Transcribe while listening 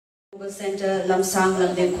Center Lamsang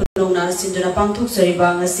Lamdeng Khunao Sinduna Pangthok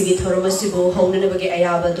Sariba ngasi Thoromasibo Honanabagi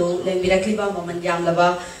Ayabado Lengbirakliba Maman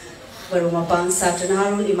Yamlaba Varumapang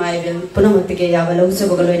Satanharu Imaibel Punamapige Yabalo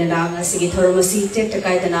Sabagaloina ngasi Thoromasi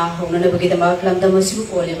Tekakaidana Honanabagi the Mark Lamdamasibu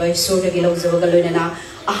Poliba Sotagilo Zabagaloina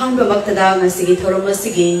Ahanba Maktada ngasi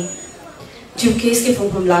Thoromasigi Chief case ke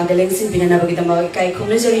from Langdaling sin Pinanabagi the Mark Kai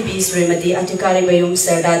Kumnazari Bees Remedy ADHIKARIMAYUM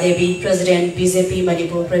SHARDA DEVI President BJP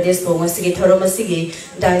Manipur Pradesh Ngasi Thoromasigi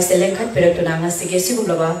Dai Selenkat Peratuna ngasi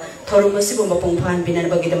Sigulaba Thoromasibu Mapungpan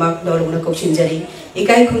Pinanabagi the Mark Doruna Kokshinjari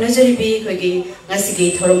Ikai Kumnazari B Kogi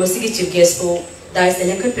ngasi Thoromasigi Chief guest po Dai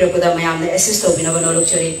Selenkat Perakuda Mayam assist of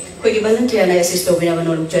Vinavanolochari Kogi volunteer and assist of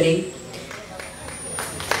Vinavanolochari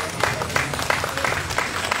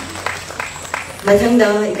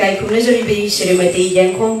Mathangda Ikai Kumnazari B Shrimati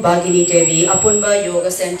YENGKHOM BHAGHINI DEVI Apunba Yoga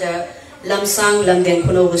Center Lamsang Lamdeng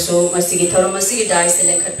Khunao Masigi Thoromasigi Dai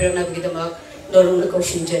Selenkat Peranabagi the Mark Doruna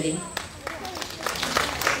Kokshinjari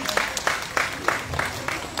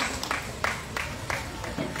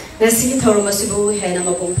Nasigi Thoromasibu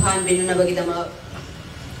Henamapungpan Binunabagidama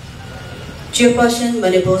Chairperson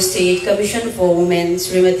Manipur State Commission for Women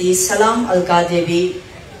Srimati SALAM Devi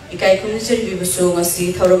Ikai Kumnazari Bibusu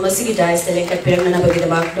Ngasi Thoromasigi Dai Selenkat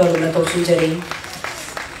Peranabagidama Doruna Kokshinjari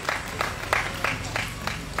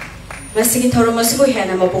Nasigi Thoromasibu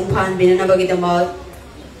Henamapungpan Binunabagidama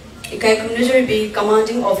Ikai Kumnazari B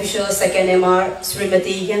Commanding Officer 2nd MR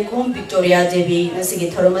Srimati YENGKHOM Victoria Devi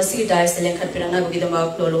Nasigi Thoromasigi Dai Selenkat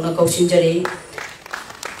Peranabagidama Doruna Kokshinjari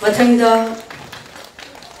Mathangda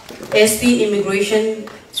SP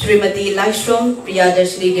Immigration Srimati LAISHRAM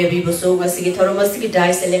PRIYADARSHINI Devi Busu Nasigi Thoromasigi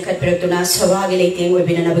Dai Selenkat Peratuna Shavagi Leiting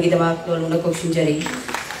Webinanabagidama Doruna Kokshinjari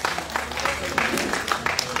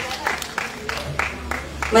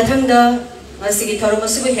Mathangda Masigi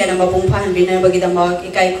Thoromasibu Henamapungpan Binabagidama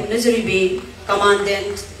Ikai Kumnazari B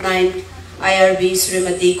Commandant 9 IRB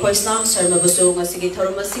Srimati KHOISNAM SARMA Busu Masigi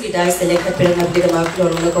Thoromasigi Dai Selenkat Peranabagidama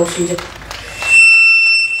Doruna Kokshinjari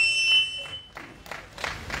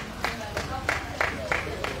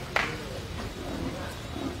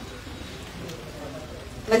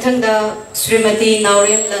Mathangda Srimati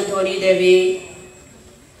NAOREM LANDHONI Devi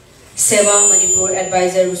SEVA Manipur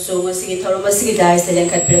Advisor Russo Masigi Thoromasigi Dai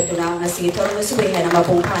Selenkat Peratuna Masigi Thoromasibu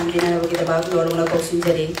Henamapungpan Binabagidama Doruna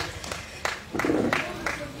Kokshinjari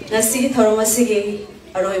Nasigi Thoromasigi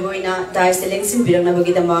Aroiboina Dai Selengsin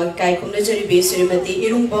Biranabagidama Kai Kumnazari B Srimati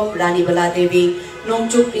IRUNGBAM RANIBALA Devi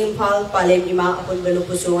Nongchup Imphal Palem Ima Apunba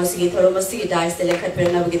Lupusu Masigi Thoromasigi Dai Selenkat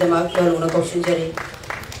Peranabagidama Doruna Kokshinjari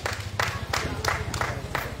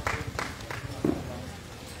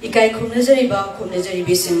Ikai Kumnazari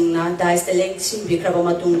B Simna Dai Selengsin Bikraba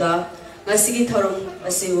Matunda Ngasigi Thorom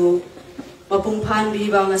Asibu Mapungpan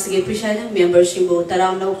Biba Ngasigi Presidium Members Shimbo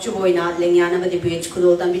Taram Nongchuboina Lengyana Madibich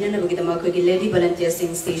Kudo Tambina Nabagidama Kogi Lady Volunteer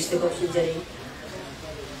Sing Stage the Kokshinjari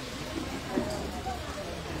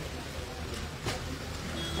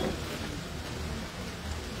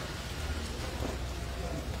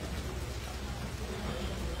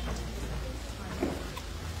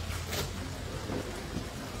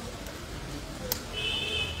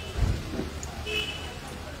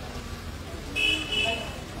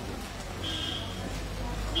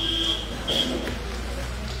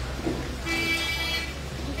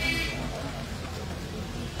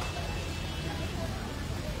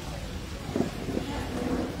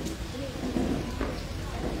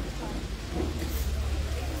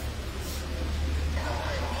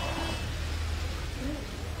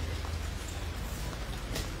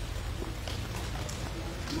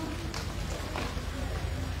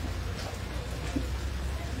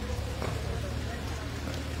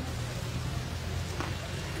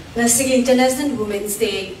Nasigi International Women's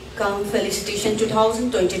Day cum Felicitation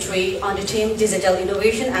 2023 on the theme Digital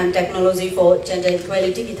Innovation and Technology for Gender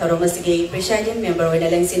Equality ki Thoromasigi Presidium Member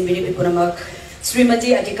Lengsin Bidi Puramak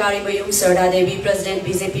Srimati ADHIKARIMAYUM SHARDA Devi President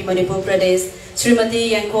BJP Manipur Pradesh Srimati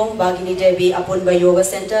YENGKHOM BHAGHINI Devi Apunba Yoga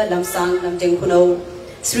Center Lamsang Lamdeng Khunao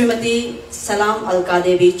Srimati SALAM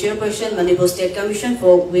Devi Chairperson Manipur State Commission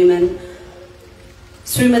for Women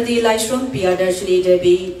Srimati LAISHRAM PRIYADARSHINI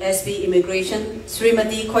Devi SP Immigration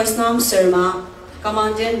Srimati KHOISNAM SARMA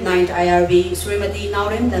Commandant 9th IRB Srimati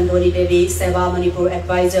NAOREM LANDHONI Devi SEVA Manipur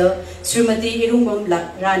Advisor Srimati IRUNGBAM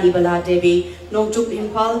RANIBALA Devi Nongchup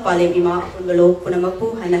Imphal Palem Ima Apunba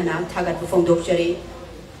Punamapu Hanana Thagat Phongdokchari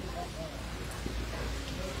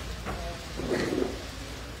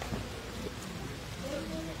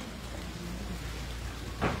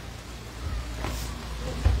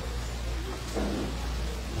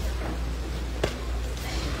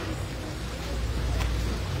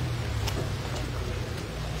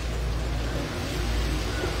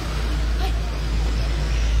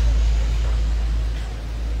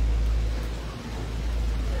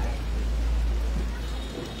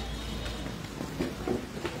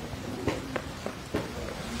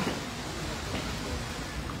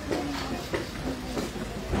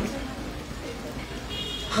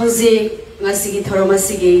Hauzi ngasigi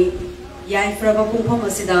thoromasigi yai praba pungphom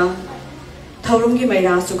asida thaurum gi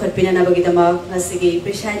maira sukhat pinana bagidama ngasigi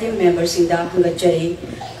Presidium Members inda hangachari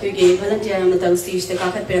kuigi volunteer matang stage te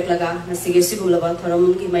kakhat piraklaga ngasigi sigulaba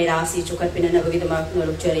thaurum gi maira si sukhat pinana bagidama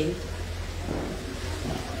nolukchari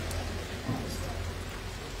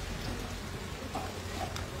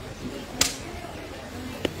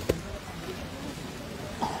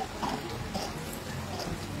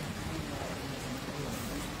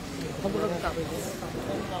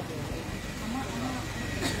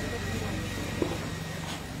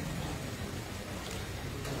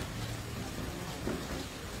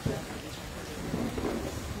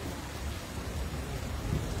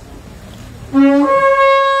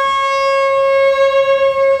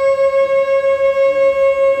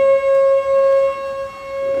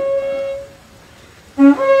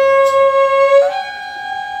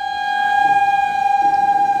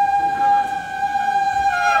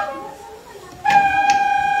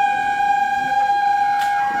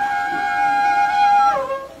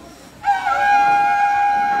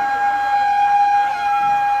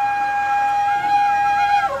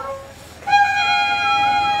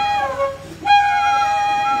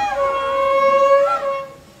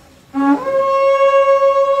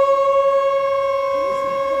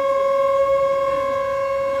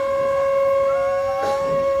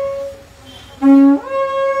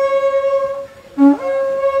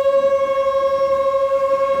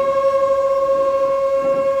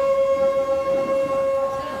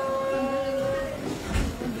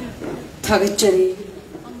Thagachari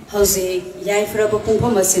Hauzi Yai Fraba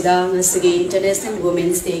Pungphom asida ngasigi International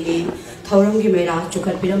Women's Day gi thaurum gi mera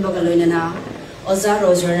chukhat pirambaga loinana Oza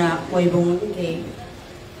Rosana moibung ge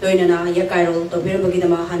loinana yakairol to pirambagi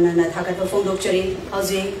dama hanana thakat phongdokchari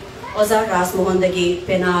Hauzi Oza Ras Mohan dagi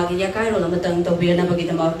pena gi yakairol amatang to birna bagi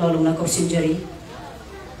dama nolungna koksinjari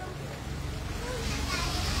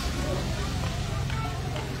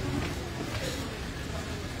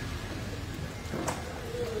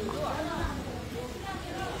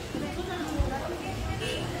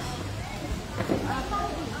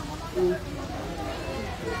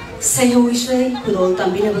Sayhoishay Kudol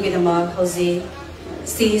Tambina Bagidama Hauzi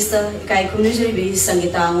Stista Kai Kunajari Bi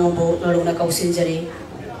Sangita Ngombo Noluna Kausinjari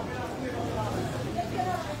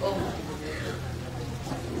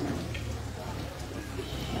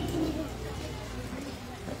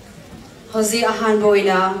Hauzi Ahan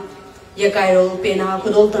Boina Yakairo Pena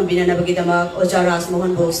Kudol Tambina Bagidama Ojaras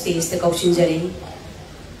Mohan Bo Stista Kausinjari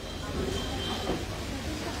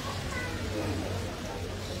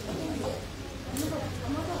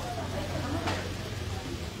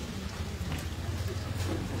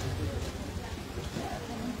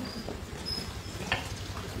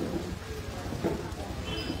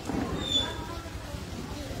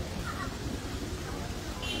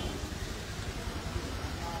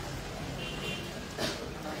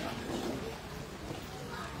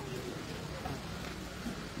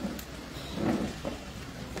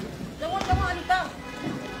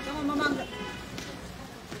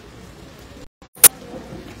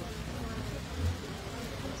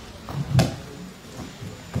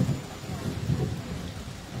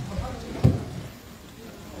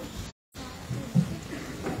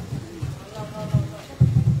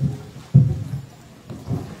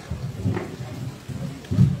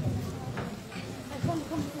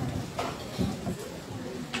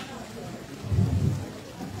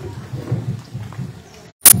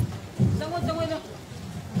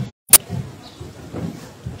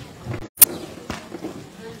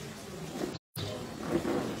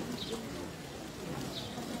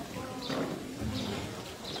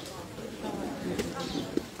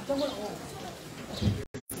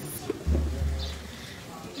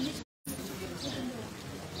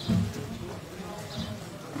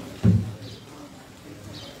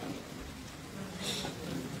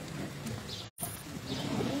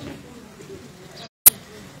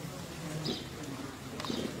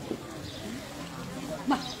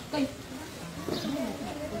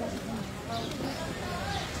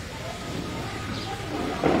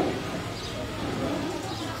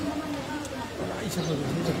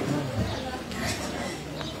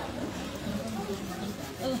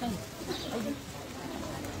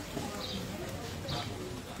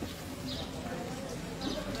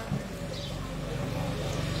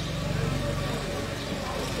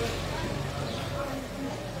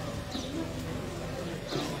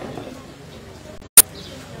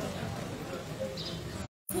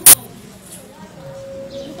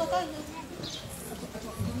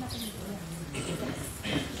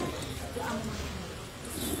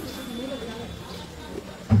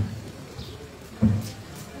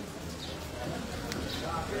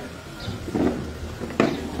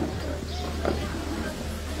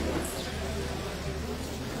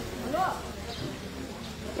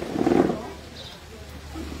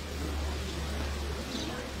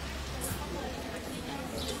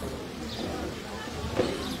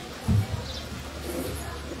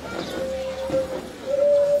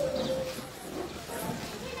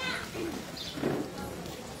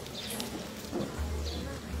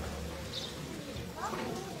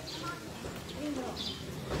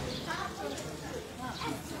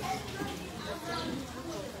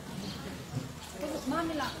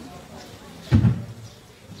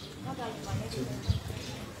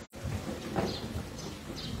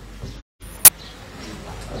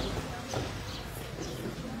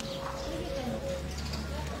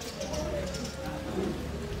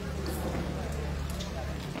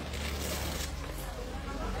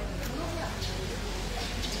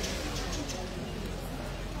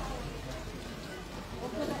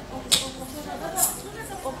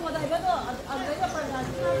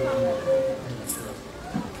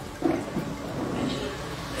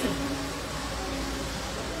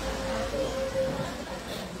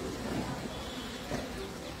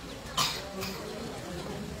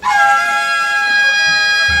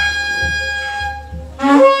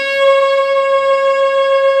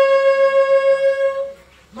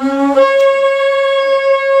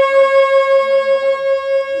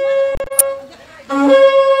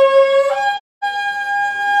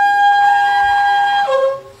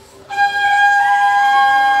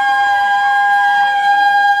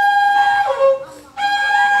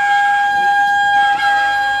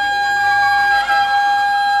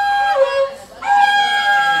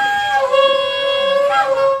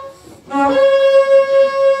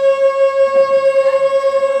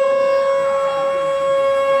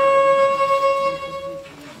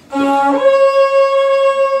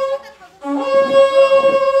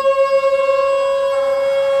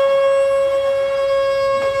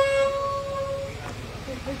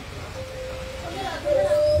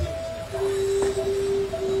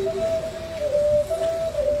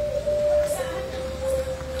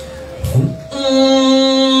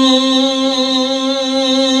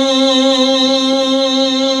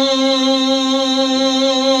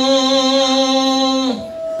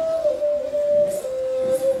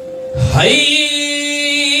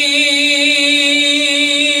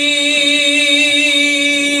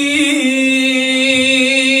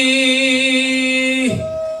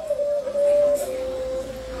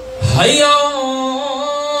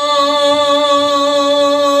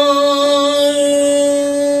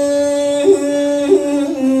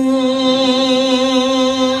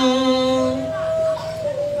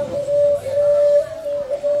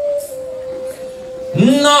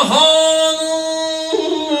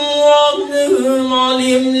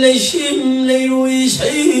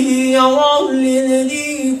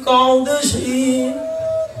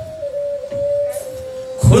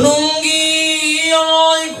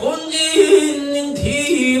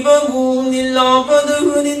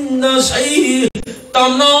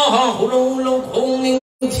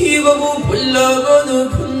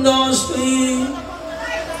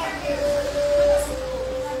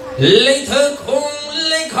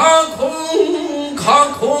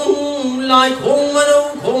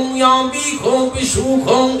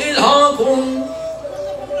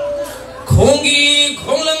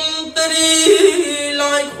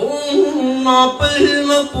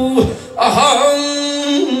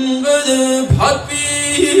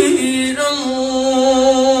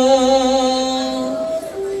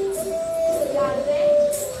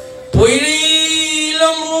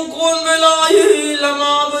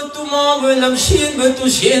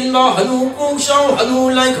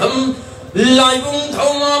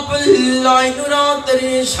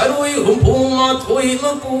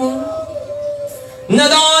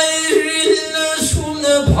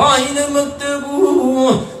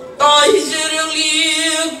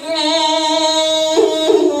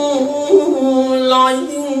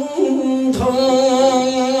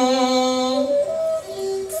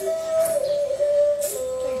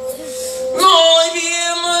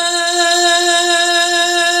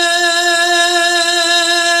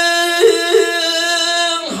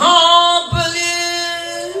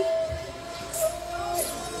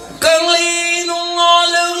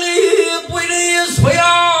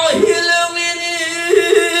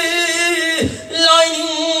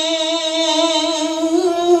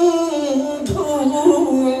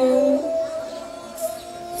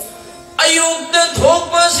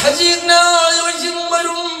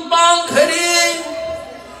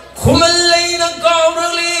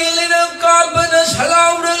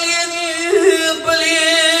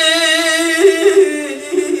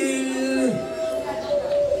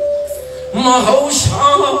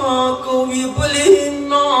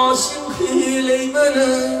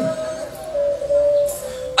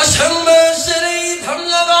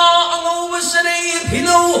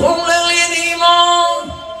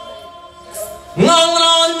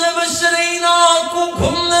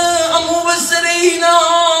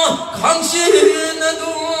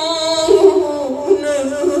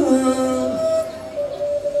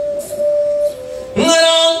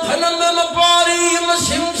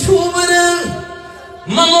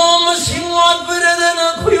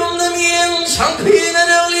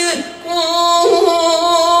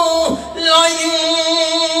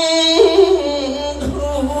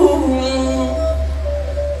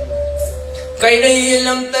Kainay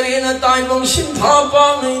lam tarina taibang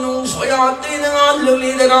sintapa ngayon soyate na nga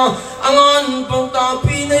lulidana angan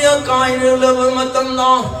pangtapi na yakay na laban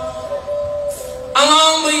matamna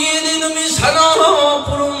angang bayini na misana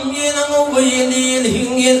purum yin ang ubayini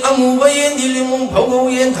hingin ang ubayini limong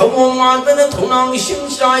pawuyin tawang mata na tunang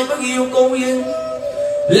simsay bagiyong kawin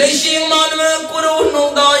Leising man me kuro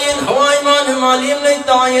nung dayin hawai man malim lay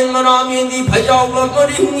tayin marami hindi pajaw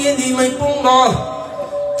maring hindi may pungba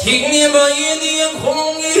Tingni ba yedi ang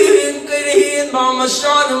khongin kairin ba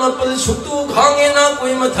masyad mapal suktu khangin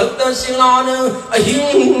ako'y mathagta silana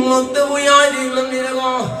ahing magtabuyay di lang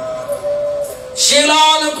nila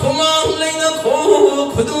silana kumang lay na ko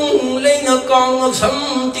kudung lay na kang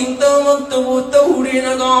agsam tingta magtabu-tauri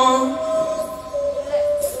na ka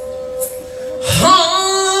ha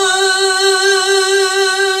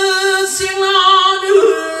silana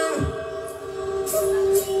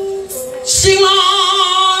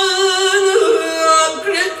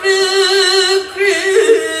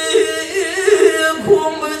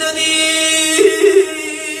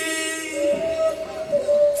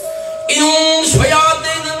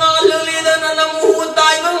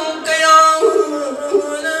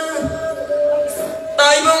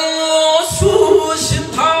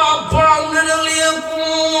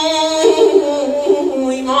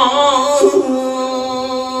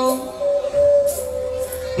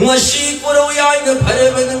Ngasi kuro yai na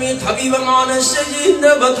paraban mi thabi bangana sajin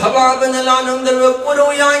na bathaba banalanam darwa kuro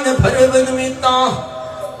yai na paraban mi ta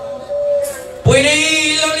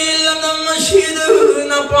Puiri lani lam mashid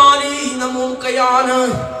na pari na mukayana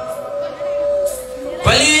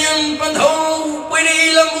Paliyam pandhaw puiri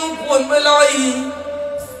lam kuan balai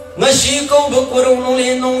Ngasi ko bakuro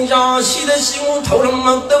nuli nong ja sida singu thauram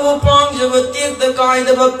magtabu pang jabatik da kai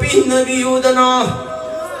da bapin na biyudana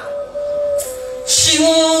Siu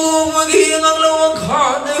bagi ang lawag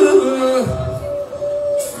hada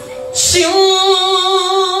Siu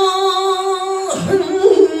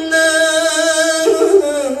handa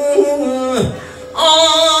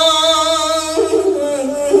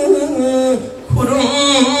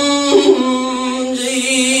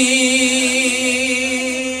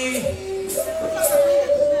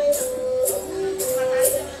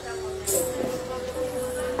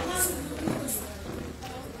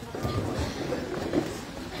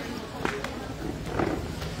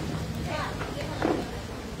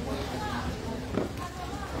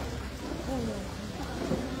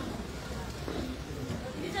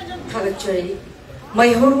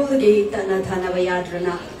May horulgi tana thana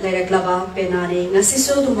bayadrana laireklaba penane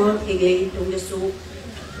ngasiso dumar higle tungdesu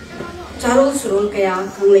charol surol kaya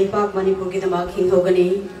kangleipak Manipur gidamak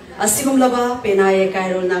hingthogani asigumlaba penaye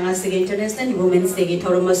kairol nanga sig International Women's Day gi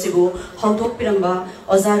thoromasibu hautok piramba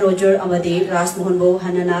Oza Roger amadi Rasmohonbo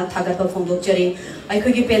hanana thagatpa phongdokjari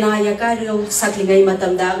aikogi penaya kairol saklingai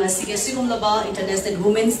matamda ngasige sigumlaba International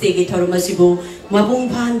Women's Day gi thoromasibu mabung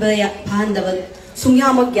phandaba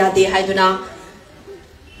sungyamak yade haiduna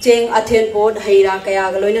Jeng Athen Port Heigher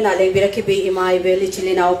kaya galoina na leng birakibi imai beli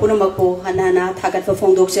chilina punamakpo hanana thagat fa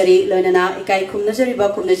phongdokjari loinana ikai khumnajari ba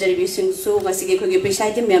khumnajari bi singsu ngasige khogi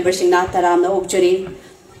Presidium Members singna taramna okjari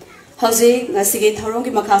hoje ngasige thorong ki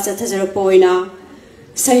makha sa thajarapoina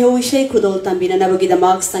sayo ise khudol tambina nabagi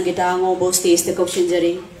damak sangita ngombo stage te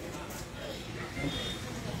kopshinjari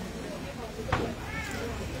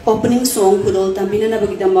opening song khudol tambina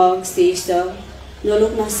nabagi damak stage ta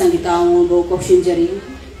nolokna sangita ngombo kopshinjari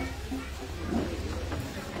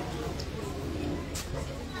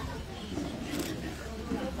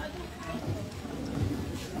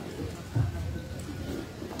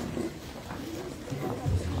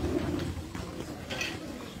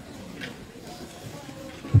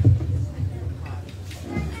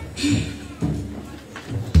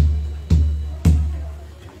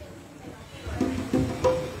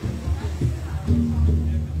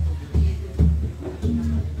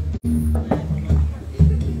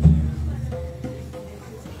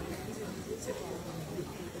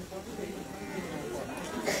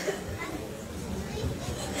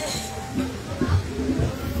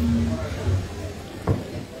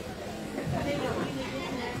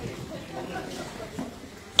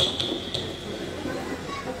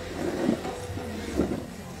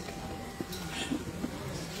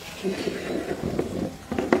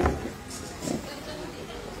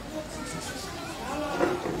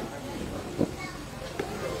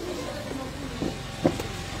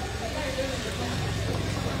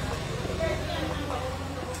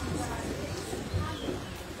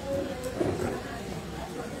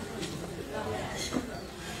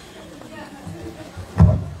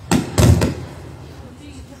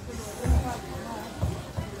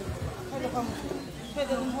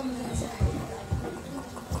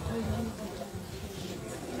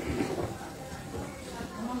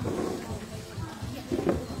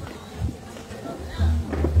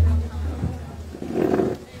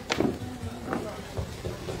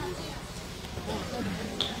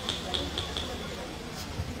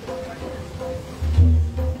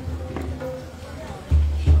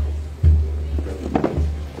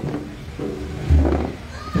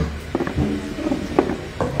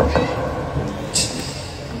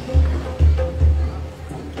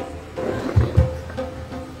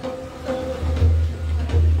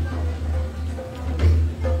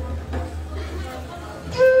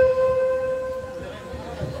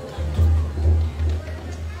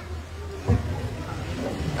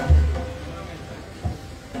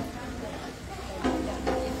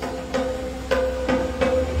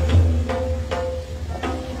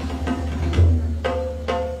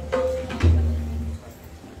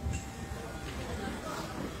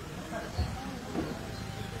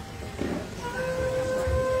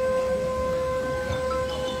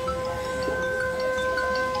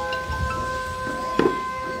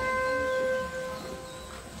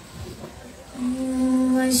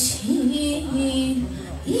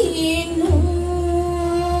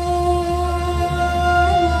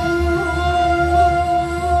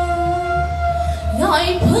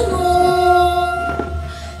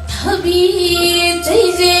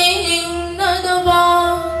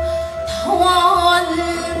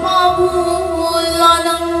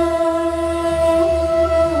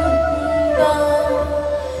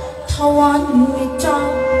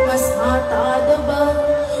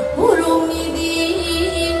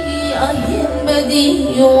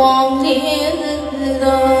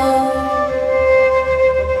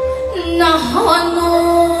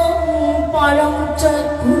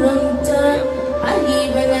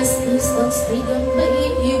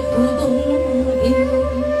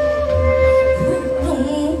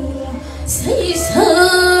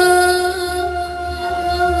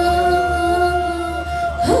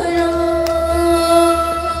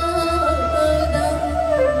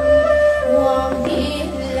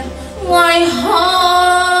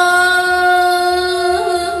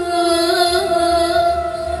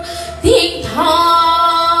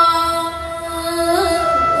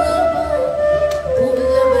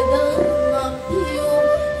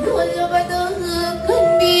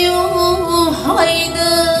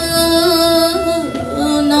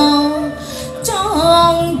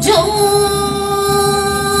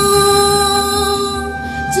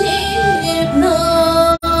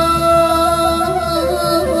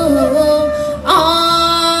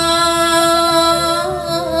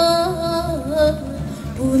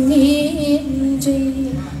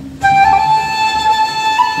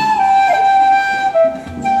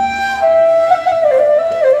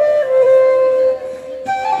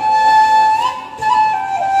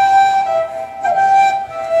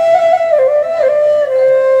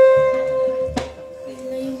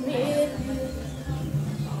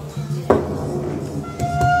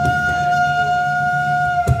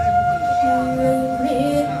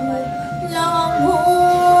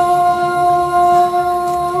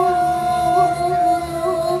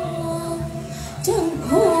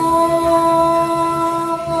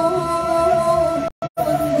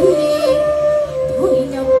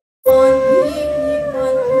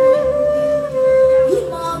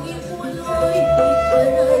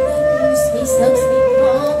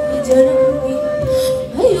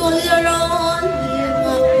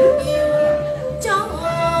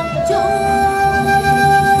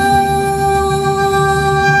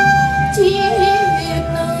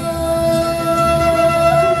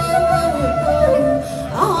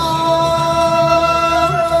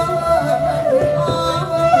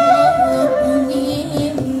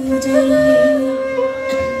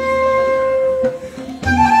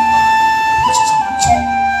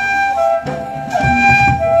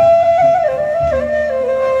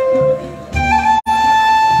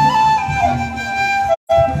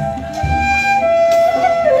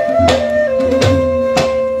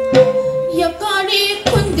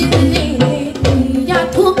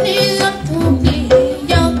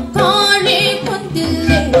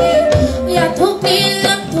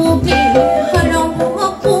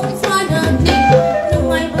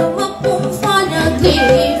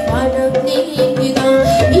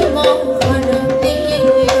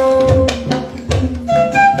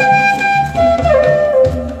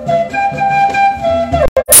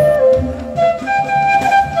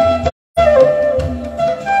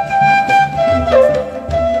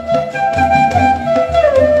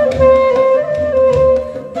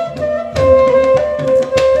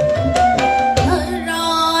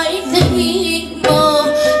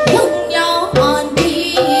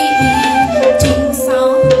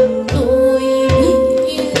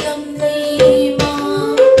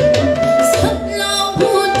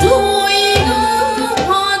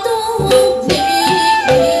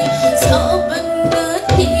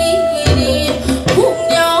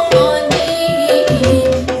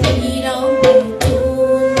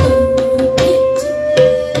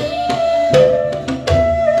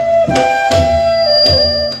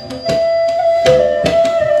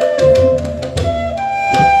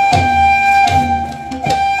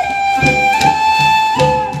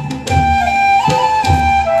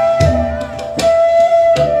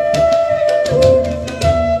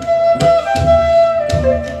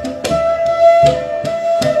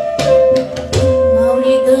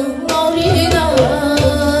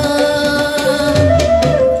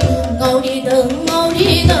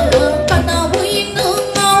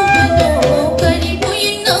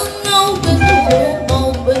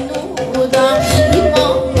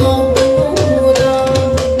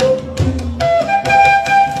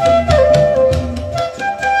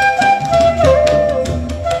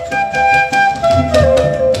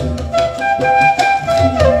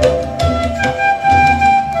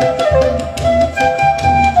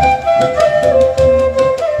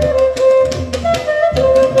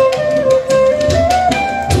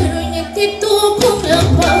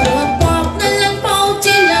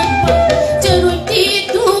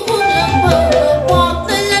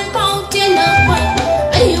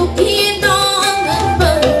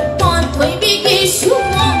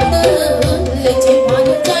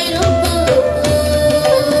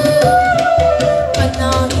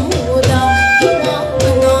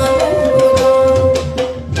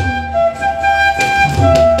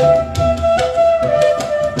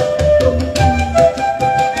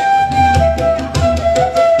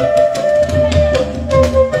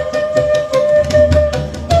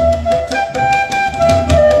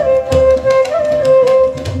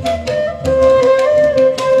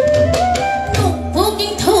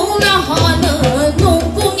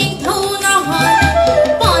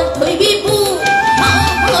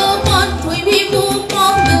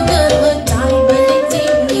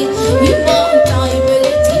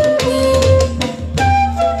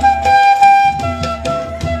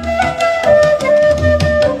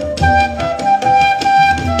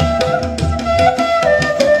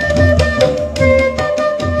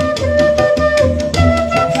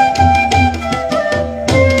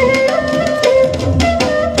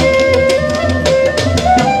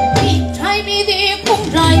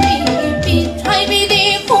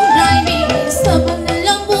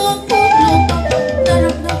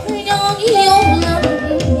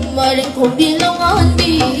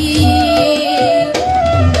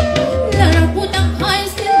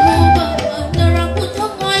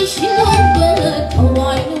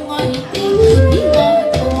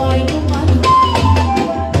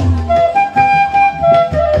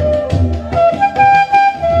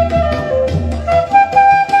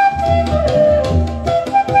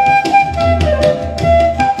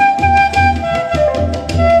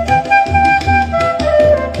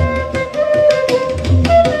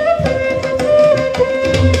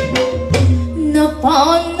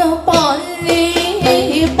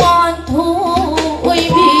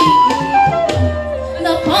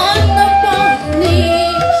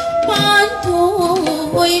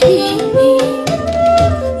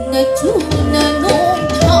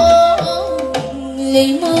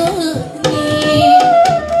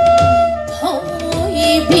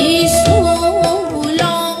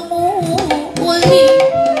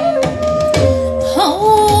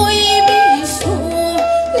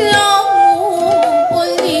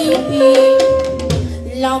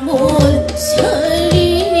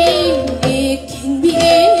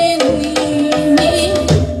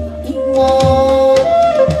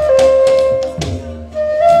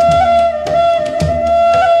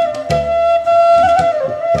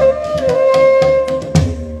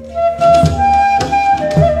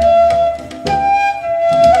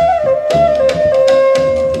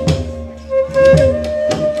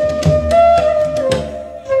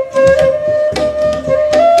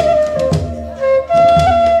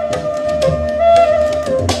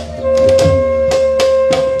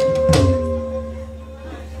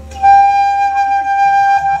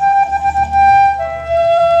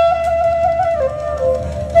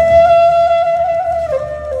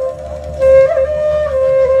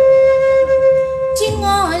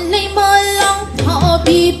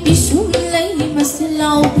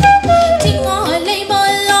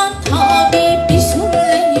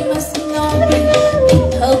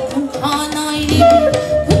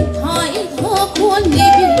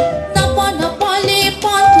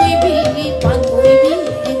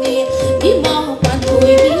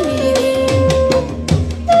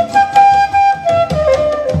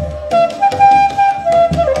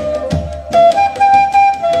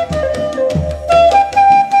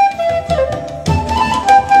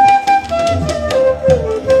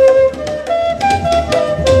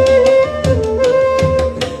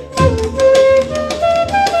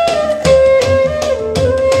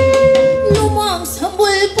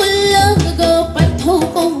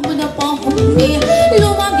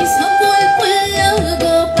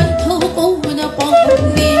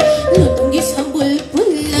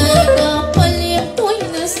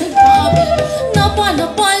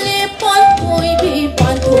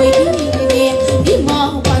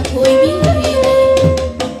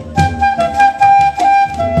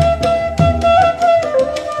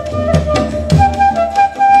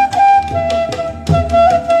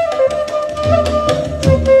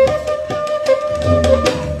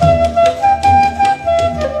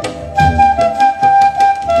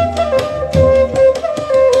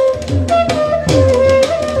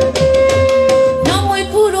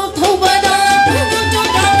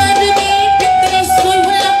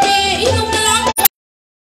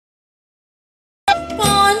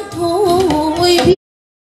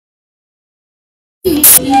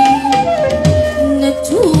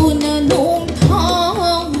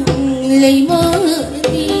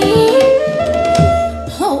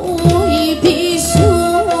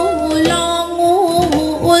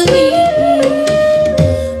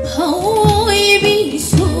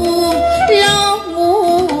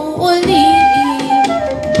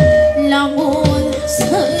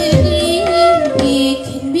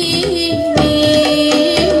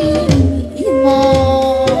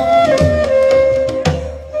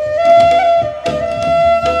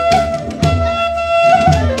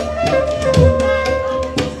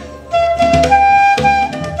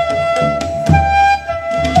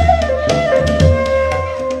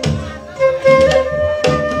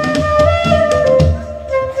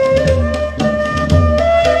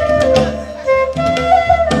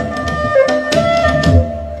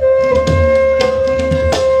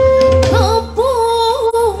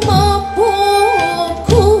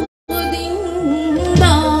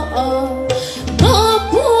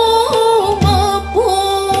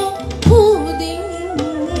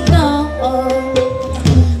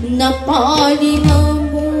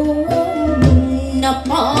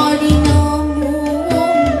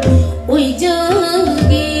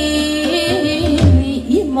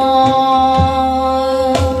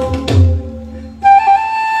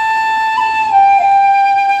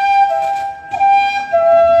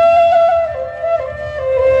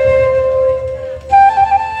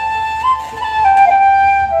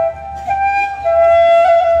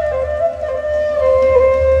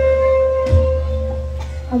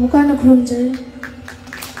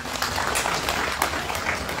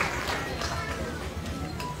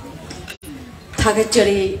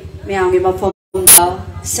Thagachari Miami Mafumba,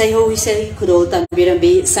 Sayo Seri Kudo,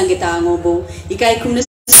 Tambirambi, Sangita Ngombo, Ikai Kumna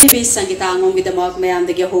Sibi Sangita Ngom with the Mark Mayam,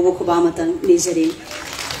 the Yahovo Kubamatan, Nizeri.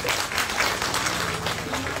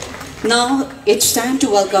 Now it's time to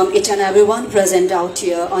welcome each and everyone present out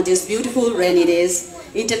here on this beautiful rainy days,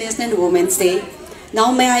 International Women's Day.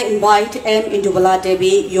 Now may I invite M. Indubala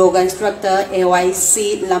Devi, yoga instructor,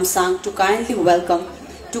 AYC Lamsang, to kindly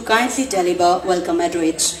deliver welcome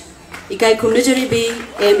address. Ikai Khunao bi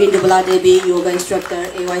Indubala Devi yoga instructor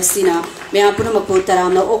AYC na me apuna mapur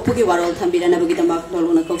taram na okpugi warol thambira na bagi tamak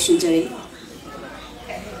doluna kokshin jari.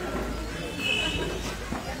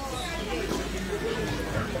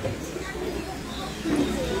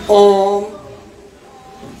 Om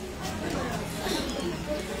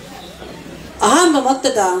aham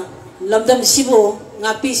mamaktada lamdam sibo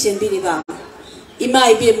ngapi senbiriba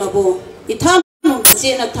ima ibi mabo itham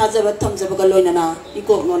sena thajaba thamjaba ga loina na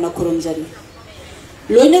iko no na khurumjari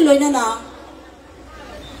loina na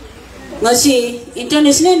ngasi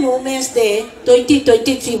International Women's Day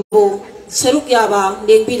 2023 bo saruk yaba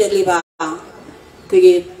lengbi dagliba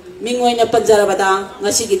kege mingoi na panjarabada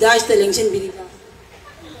ngasi gi dash ta lengsen biriba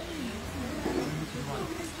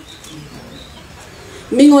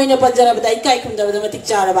mingoi na panjarabada ikai khumdabada matik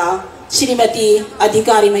charaba Shrimati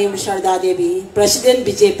ADHIKARIMAYUM SHARDA Devi, President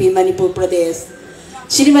BJP Manipur Pradesh.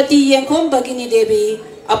 Shrimati YENGKHOM BHAGHINI Devi,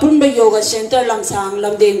 Apunba Yoga Center Lamsang,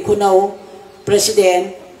 Lamdeng Khunao,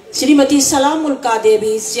 President. Shrimati SALAM ULKA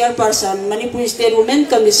Devi, Chairperson, Manipur State Women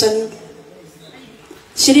Commission.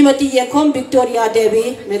 Shrimati YENGKHOM Victoria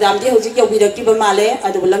Devi, Madam de Hoji Yawirakti Bamale,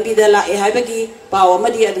 Adulambi de la Ehabagi,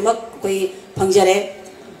 Pawamadi Adumak Koi Pangjare.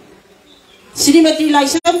 Shrimati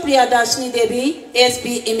LAISHRAM PRIYADARSHINI Devi,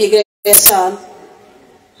 SP Immigrant.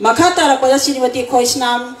 Makata Rapada Shrimati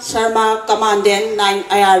KHOISNAM, SARMA, Commandant, 9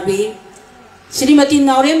 IRB. Shrimati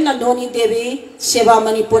NAOREM LANDHONI Devi, SEVA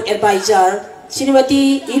Manipur Advisor.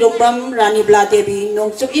 Shrimati IRUNGBAM, RANIBALA Devi,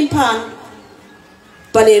 Nongchup Imphal,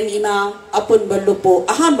 Palem Ima, Apunba Lupo,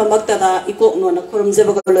 Apunba Magtada, Iko Nona,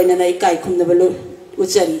 Kurumzeba Loina, Ikai Khumnabalu,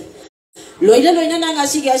 Uchari. Loina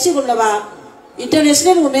Nangasi Sigulava,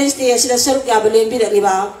 International Women's Day, Saruk Gabalin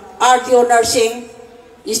Bidaliva, RTO Nursing.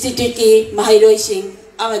 Institute ki Mahiroi Singh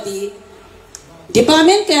amadi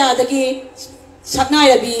department kaya dagi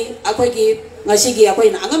saknai abi akoi ki ngasi gi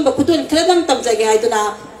akoi na angam bakutun kredam tamjage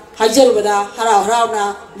haiduna hajar bada harau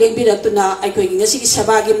na lengbi ratuna akoi gi ngasi gi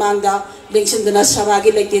sabagi mangda lengsinduna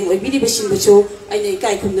sabagi lekten oibidi besin buchu aine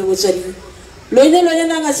kai khumne buchari loina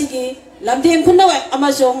na ngasi gi lamdeng khunao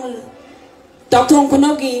amasong Dr.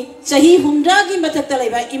 Khunao gi sahi humra gi mathakta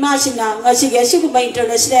laiba ima singna ngasi gi asiguba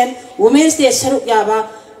International Women's Day saruk yaba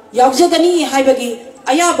yaujagani haibagi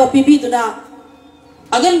ayaba pibiduna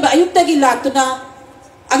agan ba ayukta gi laktuna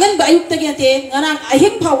agan ba ayukta gi ate ngarang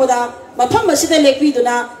ahing phawada mafam basida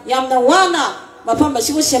lekbiduna yamna wana mafam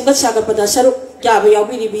basibu sembat sagapada saruk yaba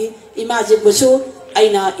yaubiribi ima jibusu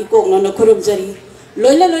aina ikok no khurumjari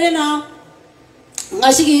loila na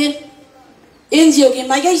ngasi gi NGO ki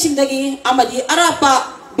magai singdagi amadi arapa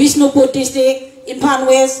Bishnupur district Imphal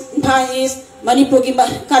West Imphal East Manipur ki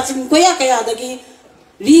kachin koya kaya dagi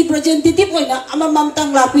representative oina amamam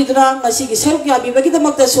tang lapidra ngasi gi saruk yabi bagi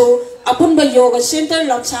damakta so Apunba Yoga Center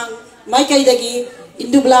Lamsang maikai dagi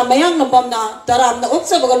Indubala mayang nambamna taram na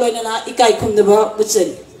oksa baga loina na ikai khumdaba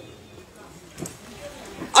butsari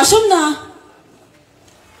asumna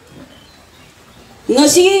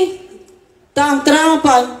ngasi tang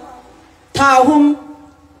tramapan Tahum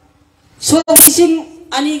so sing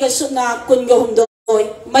ani ga suna kunga humdoi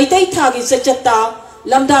maitai thagi sachata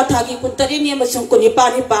lamda thagi kuntari ni amasung kuni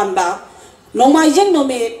pani panba nomaijeng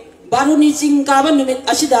nome baruni sing kaban numit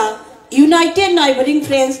asida United Neighboring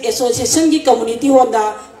Friends Association ki community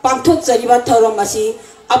honda pangthok chariba thorom asi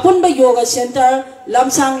Apunba Yoga Center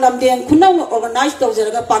Lamsang Lamdeng Khunao Organized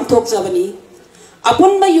tawjaraga pangthok jabani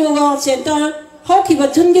Apunba Yoga Center haukiba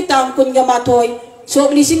thungi tang kunga mathoi so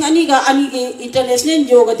lising aniga anigi International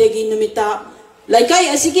Yoga Day gi numita laikai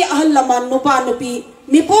asigi ahal laman nupa nupi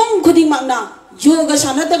mipong khuding makna yoga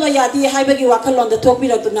sanadaba yadi haibagi wakalon da thokbi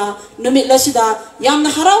ratuna numit lasida yamna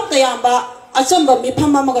harau tayamba achamba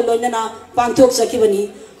miphamma maga loinana pangthok sakibani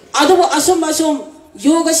adubo asum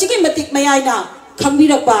yoga sigi matik mayaina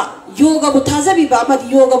khambirakpa yoga bu thajabi ba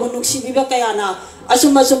amadi yoga bu nuksibi ba kayana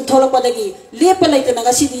asum tholakpadagi lepa laitana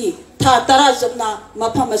gasidi tha tara jobna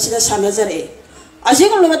mafam asida sanajare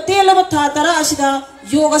Asing lumat tela bathatara asida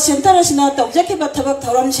yoga center asina tawjaki bathabak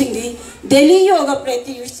thoram singdi daily yoga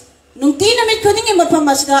practice nungti namit khuding mafam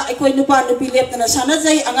asida aikoi nupa nupi leptana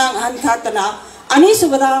sanajai angang han khatana ani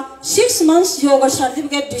subada 6 months yoga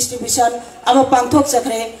certificate distribution ama pangthok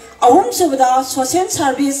chakre ahum subada social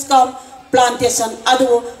service kam plantation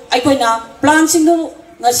adu aikoina plant singdu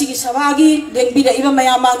ngasi gi sabagi lengbi da iba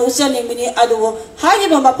mayama nu chaning mini adu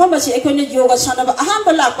haiba mafam asi aikoina yoga sanaba aham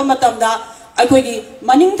bala pamatamda Aikoigi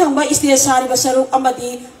maning thangba istia sari basaruk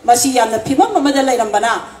amadi masi yamna phibam amada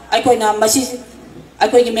lairambana aikoina masi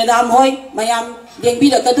aikoigi medam hoi mayam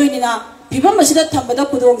lengbi da kadoinina phibam masida thambada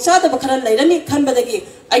kudong chada bakhara lairani khanbadagi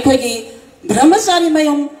aikoigi brahmachari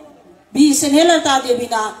mayum bi senhela ta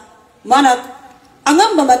debina mana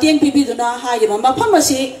angam ba mateng pibiduna hayiba mafam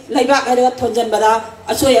asi laibak hada thonjan bada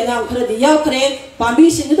asoi angam khradi yaukre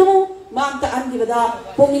pambi singdu mang ta andi bada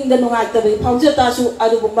poming da nungai ta bai phauja ta su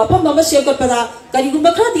adu mafam ba sekot pada kari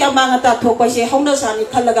gumba khradi amang ta thokpai se hauna sani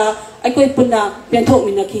khallaga aikoi punna penthok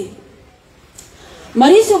minaki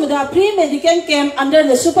mari subada pre medical camp under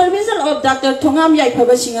the supervision of Dr. Thongam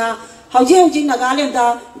Yaipaba Singa Hauji Nagaland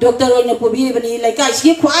Dr. Oina Pubi Bani like I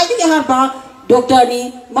see quite the Dr.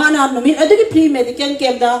 Ni Mana Numi Adu pre medical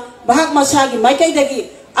camp da Bahak Masagi Maikai Dagi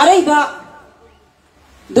Araiba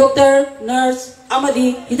Doctor Nurse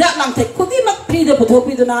Amadi Hidak Langtek Kudi Mak pre the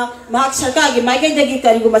Putopiduna Mark Sakagi Maikai Dagi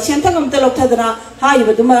Kariguma Santangam Telotadana Hai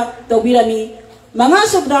Baduma Tobirami Mga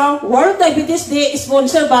Subra World Diabetes Day is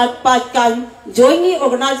sponsored by Patkan, jointly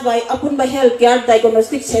organized by Apunba Healthcare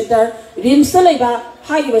Diagnostic Center, Rimsalaiba,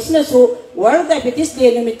 Hai Vasinasu, World Diabetes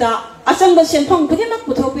Day Numita, Asamba Senpong Pudimak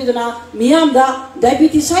Putopiduna, Miamda,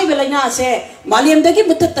 Diabetes Haibalina se, Maliam Dagi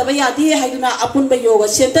Mutatabaya, Haiduna, Apunba Yoga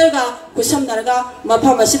Center, Kusam Narga,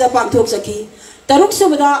 Mapamasida Pantokzaki, Taruk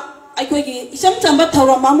Subada. Aikogi isam sambat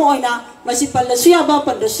thawra mamo oina masi pallasuya ba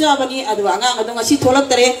pandasuya bani adwanga adunga si tholak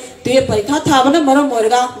tare tuye parikha thabana maram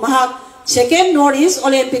oirga mahak second Northeast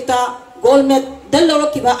Olympic ta gold medal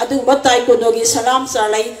lorokiba adu batai ko nogi salam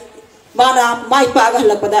sarlai mana mai pa ga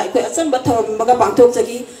halakpada ikoi asam bathawra maga pangthok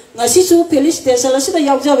jagi ngasi su felicitation asida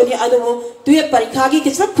yawja bani adu tuye parikha gi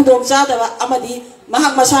kisap khudong cha da amadi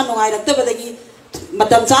mahak masa nongai raktabadagi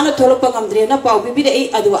Madam Sana Tolok Pangamdrena Pau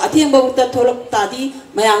Bibi Adu Athing Bauta Tolok Tadi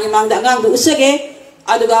Mayangi Mangda Gang Usage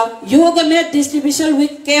Aduga Yoga Mat Distribution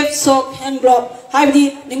with Cave Sock Hand Glove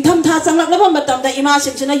Haibdi Ningtam Tasang Lava Matam the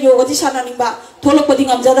Imashina Yoga Tisana Nimba Tolok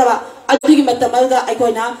Padingam Zadava Adu Matamalda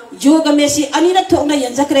Ikoina Yoga Messi Anina Tona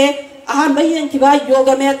Yanzakre Ahan Bayan Kiba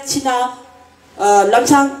Yoga Mat Sina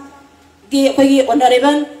Lamsang Gi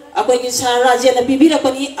Honorable Akogi Saraja the Bibi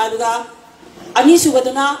Rapani Aduga Ani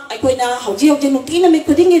subaduna aikoina hauji nukina mi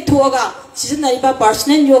kudingi thuaga sizinaiba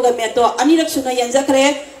personal yoga meto anirak suna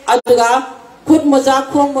yanjakre aduga khut moja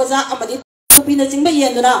khong moja amadi tupina jingba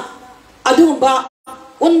yenduna adumba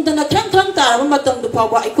undana krang taraba matam du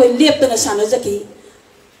phawa aikoi leptana sanajaki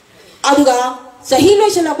aduga sahi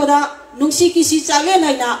loisalakoda nungsi kisi chale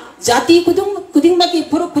naina jati kudingmaki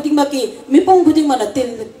phuruk kudingmaki mipong kudingmana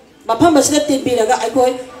til mafam basida tin biraga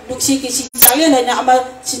aikoi nungsi kisi chale naina ama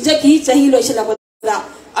sinjaki chahi loisalakoda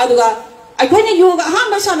aduga aikoi ne yoga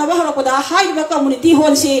hamba sanaba harakoda haiba community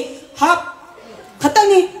hall se hap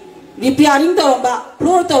khatani repairing toramba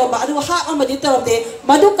floor toramba aduga ha amadi torde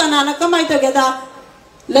madu kanana kamai togeda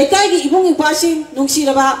laikai gi ibung ipasi nungsi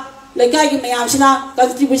raba laikai gi mayam sina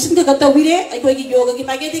contribution ka tawire aikoi gi yoga gi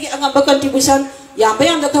mage gi angamba contribution yamba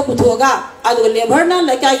yamba ka puthoga aduga labor na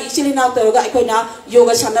laikai gi silina toroga aikoi na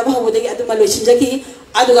yoga sanaba hobodagi aduma loisinjaki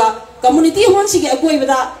aduga community hall sigi akoi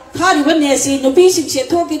bada khari banne si nupi sing se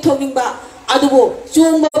thoki thomingba adugo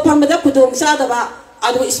chungba phamada kudong sadaba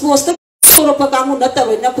adu sports Europa kamu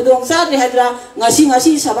natawe na kudong sadri hadra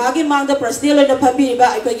ngasi sabagi mangda president na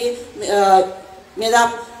phabiriba aikoi gi Madam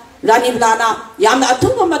RANIBALA yamna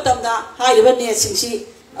athumba matamda haiba ne singsi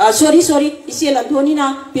sorry isi LANDHONI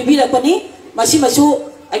na pibirakani masi masu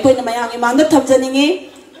aikoina mayangi mangda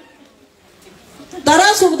thamjaningi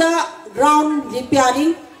dara subda ground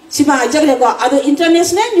repairing sima hajagre ko adu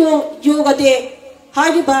international yoga day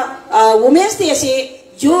haiba women's day se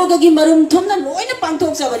yoga gi marum thumna loina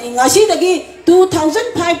pangthok sabani ngasi dagi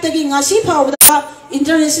 2005 dagi ngasi phawda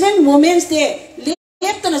international women's day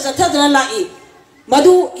leptana jathadana lai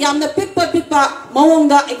Madu yamna pikpa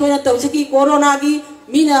mawongda aikoina tawjaki corona gi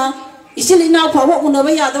mina isilina phawa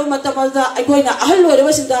unaba yadaba matamada aikoina ahal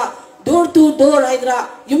loiraba sinda door to door haidra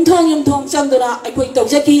yumthong changdona aikoi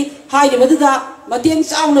tawjaki haidabada mateng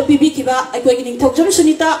chauna pibikiba aikoi gi ningthokjam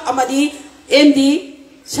sunita amadi MD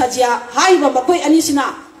Sajia haiba makoi anisina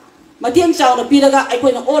mateng chauna piraga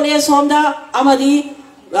aikoina old age home da amadi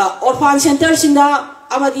orphan center sinda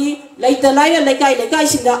amadi laita laia lekai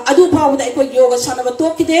sinda adu phawda aikoi yoga sanaba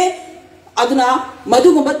tokide aduna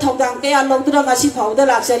madugumba thawdang kaya longdura ngasi phawda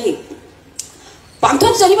laksari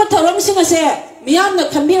pangthok sariba thoram singa se miyamna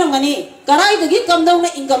khambiramani karai dagi kamdawna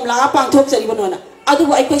income la pangthok sariba nona adu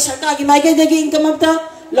aikoi sarkar gi maikai dagi income apta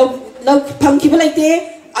law phamkiba laite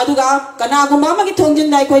aduga kanagumba magi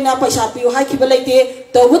thongjin dai koina paisa piu haikiba laite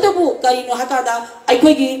tawbudabu karino hakada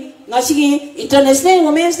aikoi gi ngasi international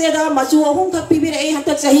women's day da masu ahung thak pibir ai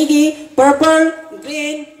hatak sahi gi purple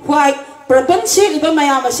green white purple se liba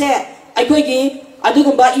mayam ase aikoi gi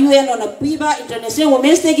adugumba UN on piba international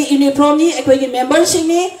women's day gi uniform ni aikoi gi members sing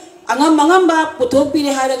ni angam ba puthok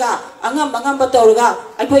pire haraga angam ba tawraga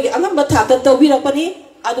aikoi gi angam ba thak tawbirakpani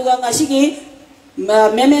aduga ngasi gi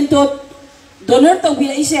memento donor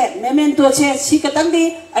tawbira ise memento che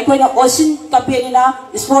sikatangdi aikoina osin campaign na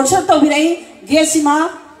sponsor tawbira gesima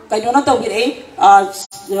kainona tawbira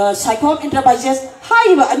Psychom Enterprises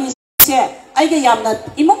haiba ani se aiga yamna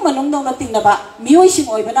imong manung nong na tingnaba mioi sing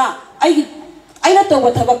oibana aina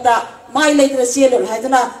tawba thabakta mai leitra selol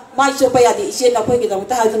haiduna mai chopaya di ise na phoi gi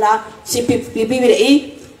damta haiduna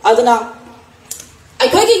CPPBBI aduna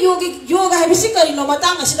aikhoi gi yoga haibisi kari no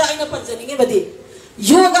matang asida aina panjani nge badi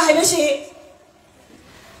yoga haibisi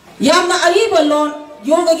yamna ariba lon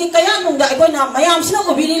yoga ki kaya nungda aikoina mayam sina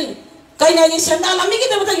ko binil kaina gi sandal ami gi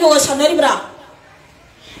damta yoga sanari bra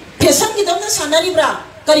fashion gi damta sanari bra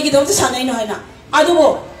kari gi damta sanai no haina adubo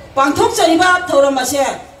pangthok chariba thoram ase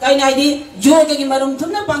kaina di yoga gi marum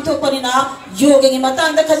thumna pangthok panina yoga gi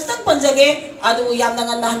matang da khastang panjage adu yamna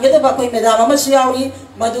ngan hange da ba koi medam ama suyauri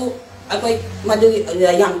madu akoi madu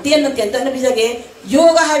yang ten na bijage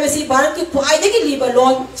yoga haibasi bharat ki phaidagi liba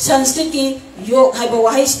lon sanskrit ki yoga haiba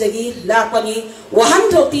wahai sidagi lakpani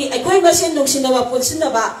wahan thokti akoi masen nungsinaba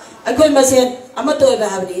punsinaba akoi masen amato ba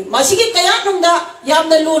habni masigi kaya nungda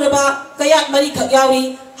yamna luraba kaya mari khak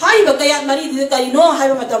yawi haiba kaya mari di kari no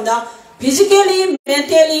haiba matamda physically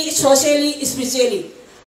mentally socially spiritually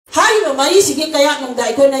haiba mari sigi kaya nungda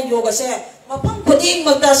akoi na yoga se mapam khuding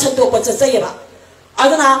magda santok pa chachayaba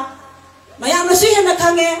aduna mayam na suy na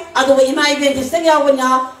khange adu ima event istang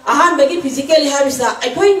yawna ahan bagi physically habisa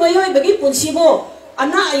aikoi ngoyoi bagi punsibo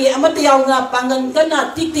ana ai amata yawna pangan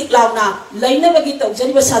kana tik tik lawna laina bagi tawjari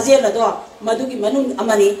ba sajel ado madugi manung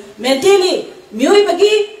amani mentally mioi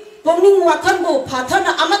bagi pongning wakhan bo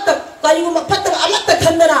phathana amata kaigu maphatta amata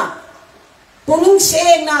khandana pongning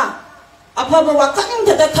sengna afaba wakhan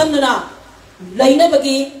thada khandana laina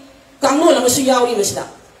bagi kangno lamasu yawi basida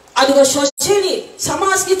aduga socially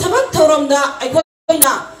samaj ki thabak thoramda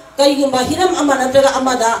aikoina kaigumba hiram ama natraga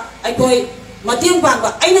amada aikoi mateng pangba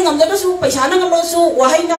aina ngamdasu paisa na ngamdasu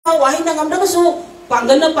wahaina ngamdasu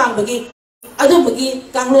pangana pangbagi adubagi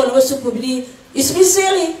kanglo lamasu publi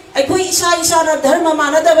especially aikoi isa na dharma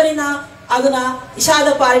manada barina aduna isa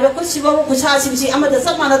da pariba kusiba kusa simsi amada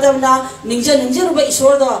sak manada na ningja ruba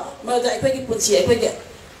isorda mada aikoi ki punsi aikoi ke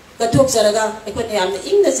kathok jaraga aikoi yamna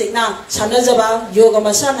ingna signa sanajaba yoga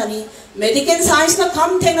masanani medical science na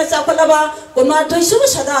kham thengna chapalaba kona toisuba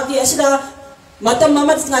sadabdi asida matam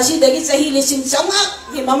mamat ngasi dagi chahi lising changa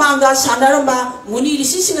gi mamanga sanaramba muni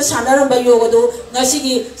risisina sanaramba yoga do ngasi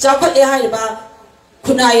gi chapal e haiba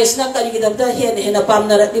khunayesna kari gi damta hena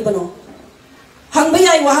pamnara dibano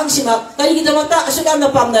hangbaya wahang sima kari gi damta asuga na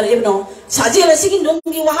pamnara ibno sajela sigi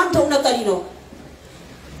nongi wahan thongna karino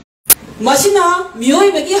masina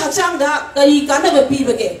mioi bagi haksangda kari kana ba pi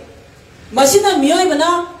bage masina mioi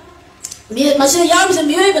bana masina yam se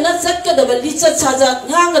mioi bana zakka da bali chat saja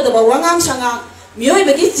nganga da wangang sanga mioi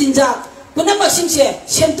bagi jinja kuna masingse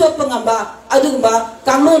sentok pangamba adugba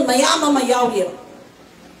kangnon mayam ama yawi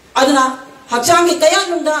aduna haksangi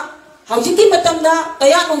kaya nunda haujiki matamda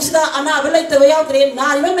kaya nungsida ana balai tawa yawtre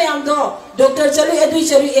nari mayam do doctor chalu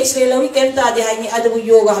x-ray lawi kenta de haini adu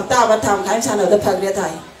yoga hapta ba tham khain sana da phagre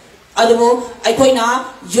thai adubo aikoina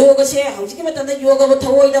yoga se haujiki matanda yoga bo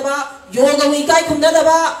thawoi daba yoga wi kai khumda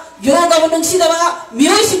daba yoga bo nungsi daba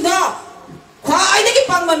mioi singda khwai dagi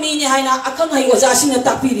pangma mi ni haina akang hai oja singna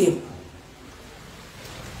takpiri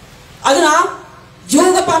aduna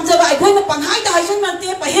yoga pamjaba aikoina panghai da haison mante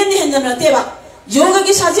pahen ni hendan mante ba yoga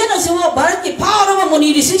ki sajena sewo bharat ki phawra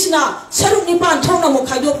muni risisna saruk nipan thongna mo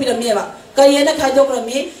khaidok piramne ba kayena khaidok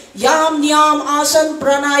rami yam niyam asan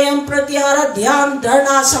pranayam pratyahara dhyan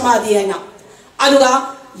dharna samadhi haina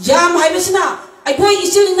aduga yam haibasina aikoi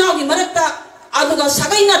isil naw gi marakta aduga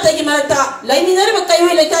sagai na tai gi marakta laiminare ba kai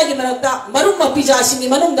laikai gi marakta marum mapija singi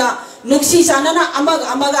manungda nuksi sanana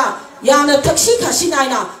amaga yamna thakshi khasina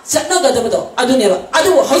aina chatna gadabado aduneba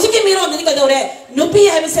adu hojiki miro ni gadore nupi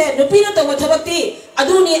haibase nupi na to thabakti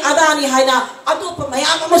aduni adani haina adu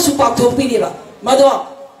mayam ama supak thopi deba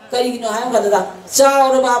mado kari no hayam kada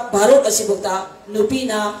chauraba bharot asibukta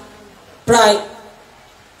nupina prime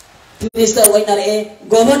minister oinare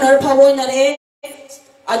governor phawoinare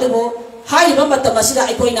adubo haiba matam asida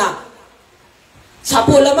aikoina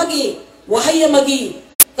sapol amagi wahai amagi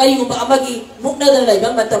kayumba amagi muknada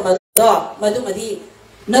laiba matam do madumadi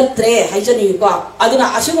natre haijani ko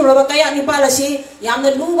aduna asunguraba kaya ni palasi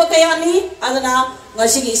yamna luba kaya ni aduna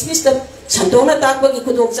ngasigi speech Santona takba ki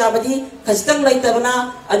kudok sabadi khastang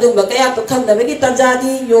laitabana adumba kaya to khandabagi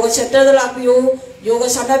tanjadi yoga center da lakpiyo yoga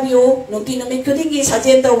sanabiyo nunti nami kudingi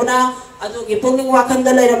sajen tawna adu gi pongning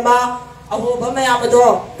wakhanda lairamba aho ba mayam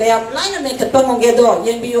do kaya laina me khatpa ngongge do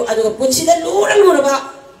yengbiyo adu punsida lura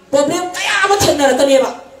ba problem kaya ma thangna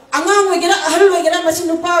kaneba angang wegera ahal wegera masin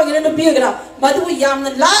nupa wegera nupi wegera madu yamna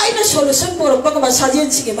laina solution porok pa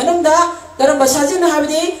masajen sige manamda karam masajen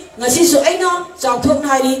habdi ngasi su aina chawthok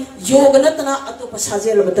hari yoga natna atu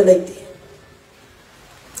masajen labata laite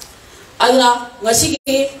aduna ngasi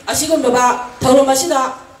ki asigum baba thawlo masida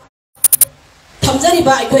thamjari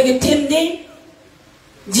ba ikoi ge themde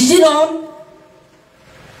jijiron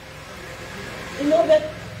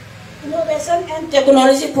innovation and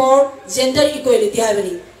technology for gender equality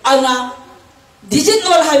habani aduna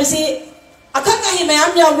digital habisi akaka hi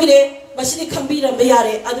mayam yawire masidi khambira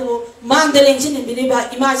bayare adu mangda lengsin biniba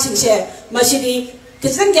ima singse masidi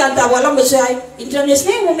kisan gyan ta walam basai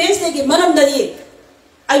international women's day ki maram dali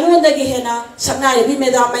ayun dagi hena saknare bi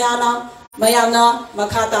meda mayana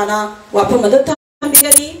makhata na wapum madu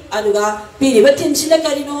bigari aduga piri batin sila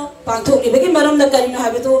karino pangthok ibagi maram da karino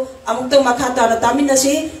habitu amukta makhata na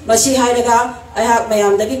taminasi masi hairaga ayhak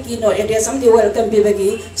mayam dagi kino address am di welcome bibagi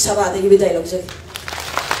sabha dagi bidai lokse.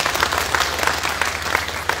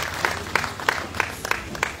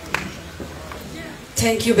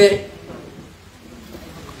 Thank you very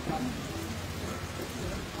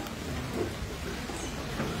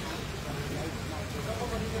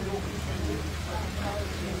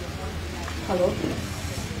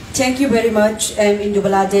Thank you very much,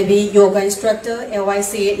 Indubala Devi, yoga instructor,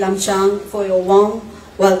 LYC Lamsang, for your warm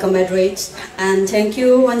welcome address. And thank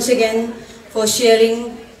you once again for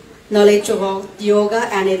sharing knowledge about yoga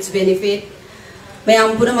and its benefit.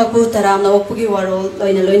 Mayam Punamaku Taram Naopugi Waro,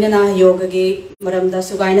 Loina na yoga gi Maramda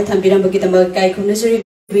Sugaina Tambiram Bukitama Kai Kunasari,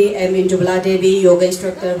 Indubala Devi, yoga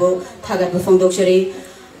instructor, Tagat Bufongdokshari.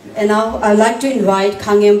 And now I'd like to invite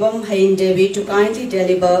Kangembam Hain Devi to kindly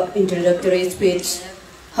deliver introductory speech.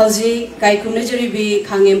 Hauzi kai kunajari bi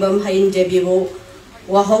Kangembam Hain Devi bo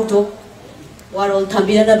wahauto warol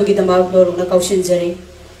thambina na bagi dama lorong na kaushin jari.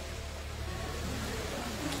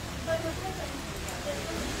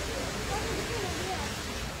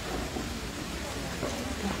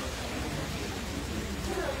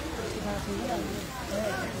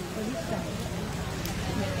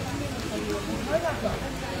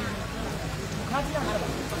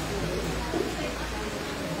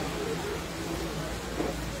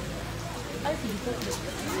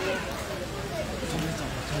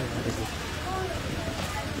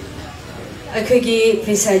 Akagi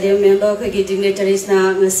Presidium Member, Akagi dignitaries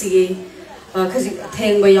na ngasigi kasi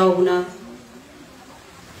theng bayaw na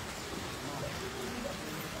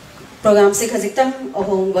program se khajitang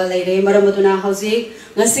ohong ba laire maramaduna hausi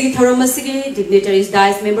ngasigi thoromasigi dignitaries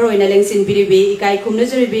dice member oina lengsin biribi ikai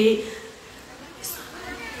kumnajuribi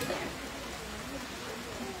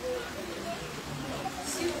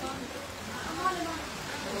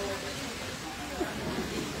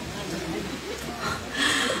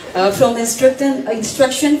from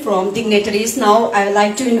instruction from dignitaries. Now I would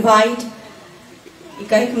like to invite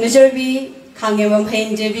Ikai Kumnajarbi Kangembam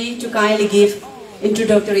Hain Devi to kindly give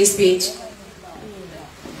introductory speech.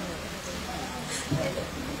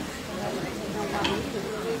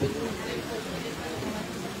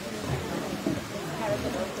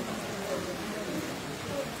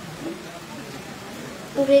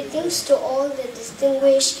 Greetings to all the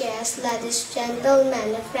distinguished guests, ladies,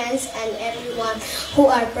 gentlemen, friends, and everyone who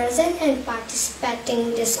are present and participating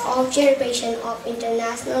in this observation of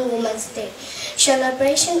International Women's Day.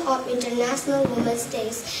 Celebration of International Women's Day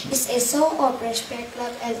is a show of respect,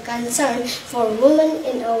 love, and concern for women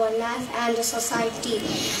in our life and the society.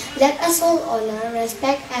 Let us all honor,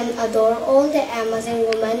 respect, and adore all the amazing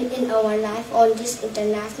women in our life on this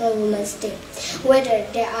International Women's Day. Whether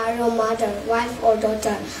they are your mother, wife, or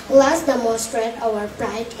daughter, let's demonstrate our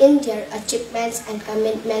pride in their achievements and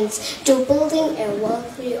commitments to building a world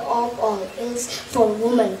free of all ills for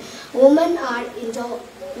women. Women are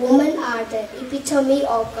the epitome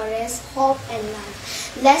of courage, hope, and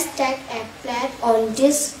life. Let's take a pledge on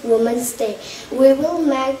this Women's Day. We will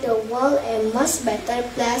make the world a much better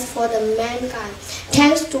place for the mankind.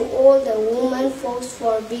 Thanks to all the women folks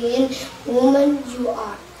for being women you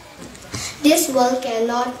are. This world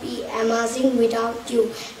cannot be amazing without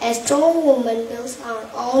you. A strong woman builds our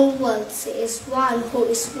own world. She is one who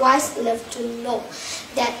is wise enough to know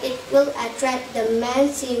that it will attract the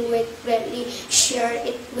man she will greatly share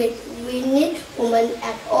it with. We need women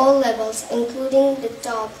at all levels, including the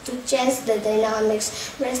top, to change the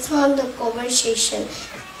dynamics, respond the conversation,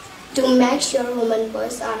 to make sure women's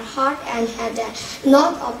voices are heard and heard,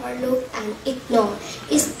 not overlooked and ignored.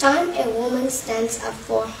 It's time a woman stands up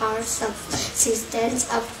for herself. She stands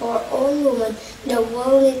up for all women. The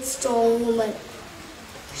world needs strong women.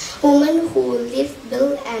 Women who live,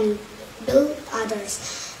 build, and build others.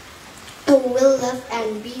 who will love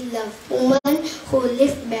and be loved, women who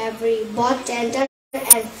live bravery, both tender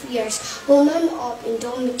and fierce, women of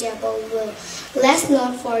indomitable will. Let's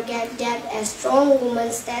not forget that a strong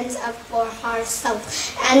woman stands up for herself,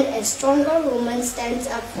 and a stronger woman stands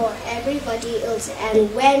up for everybody else. And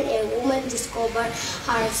when a woman discovers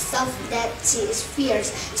herself that she is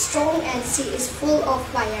fierce, strong, and she is full of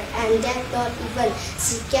fire, and that not even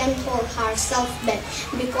she can hold herself back,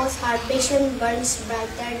 because her passion burns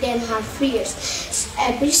brighter than her fears.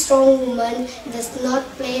 Every strong woman does not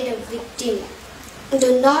play the victim.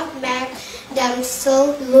 Do not make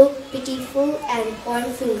themselves look pitiful and point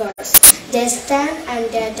fingers. They stand and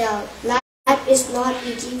they tell. Life is not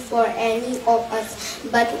easy for any of us,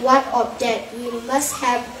 but what of that? We must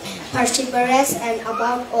have perseverance and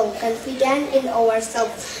above all, confidence in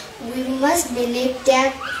ourselves. We must believe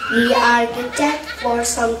that we are gifted for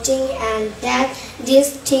something and that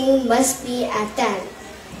this thing must be attained.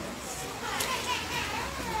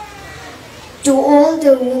 To all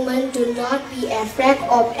the women, do not be afraid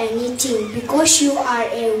of anything, because you are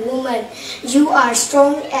a woman. You are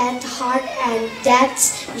strong at heart, and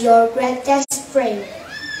that's your greatest strength.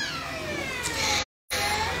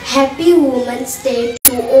 Happy Women's Day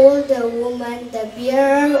to all the women, the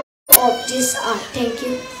bearer of this art. Thank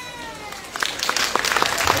you.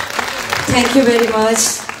 Thank you very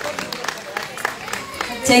much.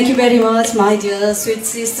 Thank you very much, my dear sweet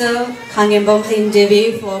sister, UNGBAM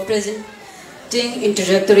DEVI, for presenting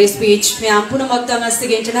introductory speech. Mayam punamakta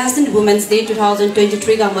ngasige International Women's Day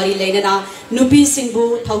 2023 ga mari leinana nupi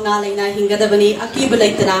singbu thauna leina hingadabani akiba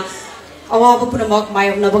leitana awaba punamak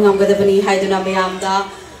mayokna bangamgadabani haiduna mayamda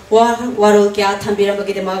warol kya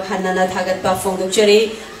thambirabagidama hanana thagatba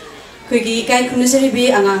fongdokjari kuigi kai khunusaribi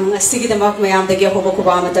angang asigidama mayamdagi hoba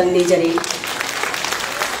kuba matang ni jari.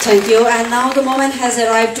 Thank you. And now the moment has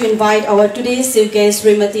arrived to invite our today's chief guest,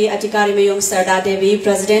 Srimati ADHIKARIMAYUM SHARDA Devi,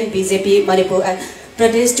 President BJP Manipur and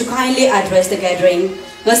Pradesh, to kindly address the gathering.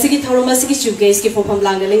 Ngasigi Thoromasigi chief guest ki phom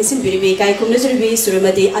lang lingsin biribi kai kumnusribi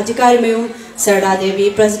Srimati ADHIKARIMAYUM SHARDA Devi,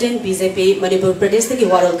 President BJP Manipur Pradesh ki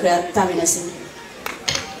warol kra taminasin.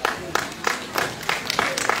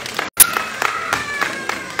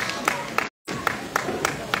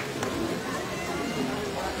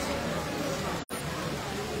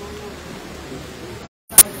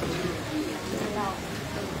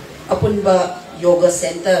 Apunba Yoga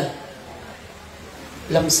Center,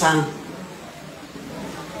 Lamsang.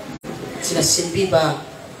 Sina silbi ba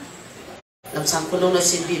Lamsang kuno na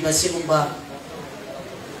silbi ba simba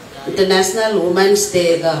International Women's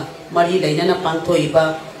Day ga mari laina na pangthoi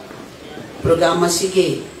ba programa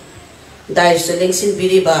sige dai seleng sin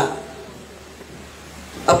biri ba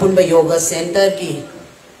Apunba Yoga Center ki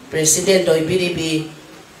President oi biri bi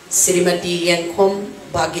Srimati YENGKHOM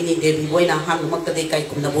BHAGHINI Devi boy na ham magkade kai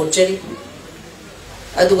kum na bocheri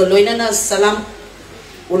aduga loina na SALAM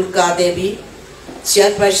ULKA Devi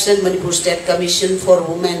Chairperson Manipur State Commission for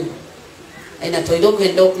Women aina thoidok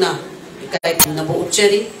hendok na kai kum na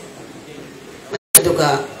bocheri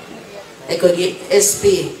aduga ekogi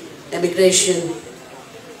SP Immigration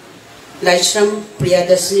LAISHRAM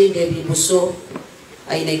PRIYADARSHINI Devi buso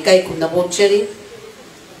aina kai kum na bocheri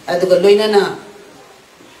aduga loina na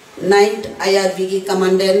 9th IRV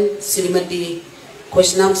Commandant Srimati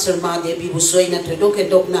KHOISNAM SARMA Devi Busoi na Tudok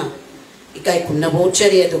Hedok na Ikai Khunao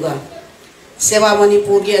Bochari aduga SEVA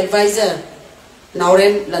Manipur ki Advisor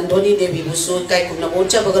NAOREM LANDHONI Devi Busoi Ikai Khunao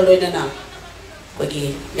Bocha Bagaloi na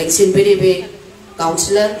Kogi Lengsin Biribe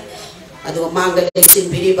Counselor aduga Manga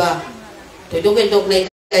Lengsin Biriba Tudok Hedok na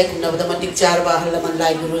Ikai Khunao Damatik Charba Halaman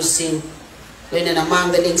Lai Guru Singh Loina na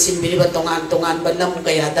Manga Lengsin Biriba Tongan Badlam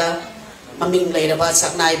Kayada Maming lairaba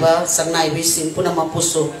saknai bising puna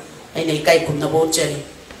mapuso ay naikai Khunao Bochari.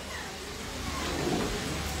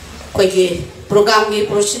 Koigi program gi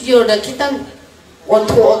procedure da kitang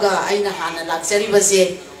onthoga ay nahana laksari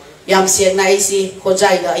base yam siang nai si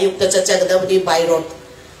hojai da ayuk ta chachaga di by road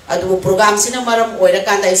adu program sina maram oira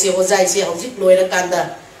kanda isi hojai si hojik loira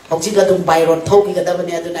kanda hojik adum by road thoki ga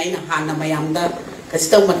dabani adu nai nahana mayam da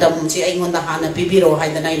kasitang matam si ay ngonda hana bibiro hay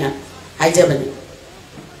da nai na hay jabani.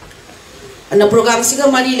 Ana program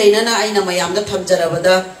singa mari leina na aina mayam da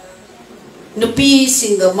thamjarabada nupi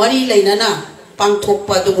singa mari leina na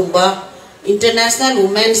pangthokpa dugumba International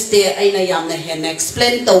Women's Day aina yamna hen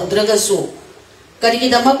explain tawdraga su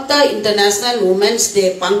karigidamakta International Women's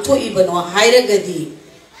Day pangtho ibano hairagadi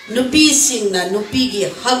nupi singna nupi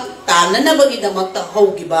gi hak tanana bagidamakta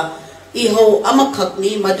haugiba iho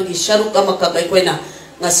amakhakni madugi sharuk amakak aikoina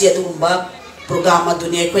ngasi adugumba program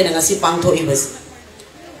adunia aikoina ngasi pangtho ibas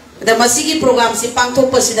da masigi program si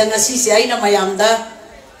pangthok pasida ngasi si aina mayamda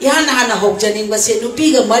ihan hana hokjaning base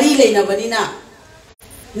nupi ga mari leina banina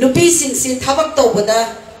nupi sing si thabak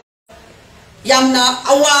tawbada yamna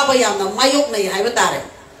awaba yamna mayok nei haiba tare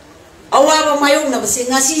awaba mayok na base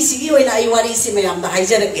ngasi sigi oina ai wari si mayam da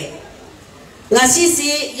haijarake ngasi si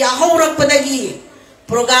ya haurak padagi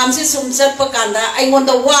program si sumsat pakanda ai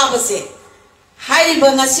ngonda wa base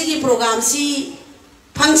haiba ngasi gi program si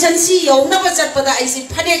function si yona bachat pada ai si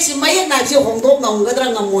phanek si mayek na si hongdok ngamgadra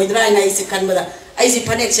ngamoidra ai si khanbada ai si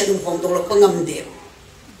phanek se dum hongdok lok ngamde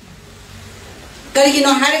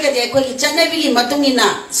karigino harga de ko ki chanabi gi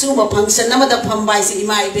matungina suma function namada phambai si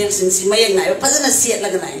ima ibel sin si mayek na phajana set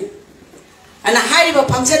laga nai ana hariba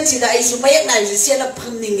function si da ai si mayek na si set la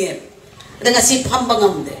phamninge ada ngasi phamba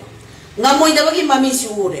ngamde ngamoida bagi mami si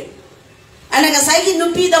ure ana ngasai gi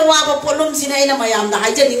nupi da wa ba polum si na ina mayam da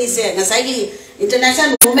haja ningi se ngasai gi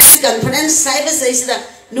International Women's Conference cyber says that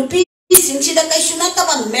nupi singsi da kai shuna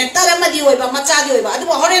taban metar amadi oiba macha di oiba adu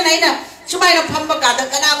hore naina sumaina phamba ka da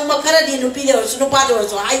kana guma khara di nupi de sunu pa de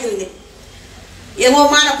so ai duine yengo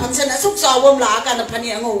mana function asuk sawom la ka na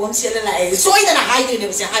phani ngo wom sele la ai soi da na hai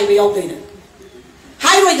duine se hai be yaw duine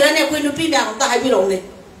hai roi da ne koi nupi ba ta hai bi long ne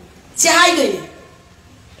se hai duine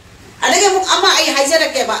adage muk ama ai hai jara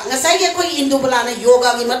ke ba ngasai ge koi indu bala na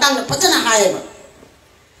yoga gi matang na phajana hai ba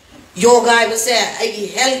yoga base ai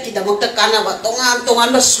health ki damak kana ba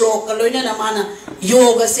tongan ba slow ka loina na mana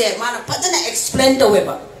yoga se mana phajana explain to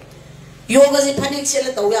weba yoga ji phanik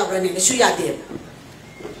sela to ya brane su ya de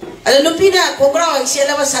ala nupina kogra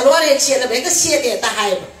sela ba salwar ek sela ba ka se de ta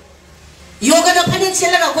hai ba yoga da phanik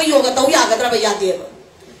sela ka ko yoga to ya ga dra ba ya de ba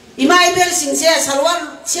imai bel sing se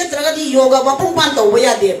salwar se tra ga di yoga ba pung pan to ba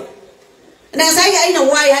ya de ba na sai ai na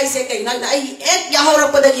wai hai se kai na ai ek ya hora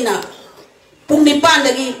pa da gina pung ni pan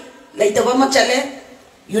da gi laitaba ma chale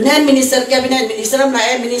union minister cabinet minister am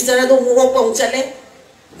nae minister do mugo pong chale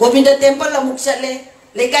govinda temple la muk chale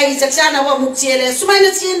lekai saksana wa muk chele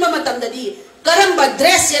sumaina chin ba matam da di karam ba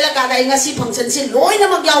dress chela ka dai ngasi function sin loina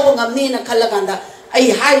ma yaw ba ngamni na khalla kanda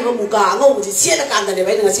ai hai ba muga ngo ji chela kanda de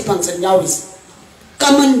bai ngasi function yaw is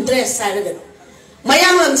common dress sare de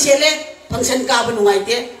mayam lam chele function ka ba nungai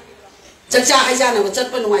te chakcha hai jana ba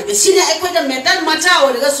chat pa nungai te sine ai ko da metal macha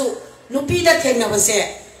or ga su nupi da thengna ba se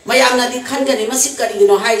mayam na di khan gani masik kari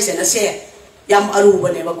no hai se na se yam aru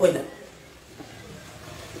bane ba koina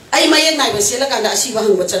ai mayek nai ba se la kanda asi ba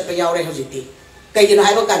hang ba chat pa yaw re hojiti kai gino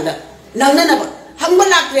hai ba kanda nang na ba hang ba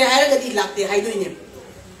lak re hai ga di lak te hai dui ne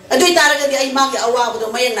adui tar ga di ai ma gi awa ba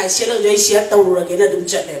do mayek nai se la joi se ta ru ra ge na dum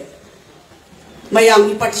chat le mayam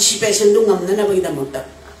gi participation du ngam na ba gi da mota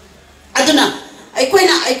aduna ai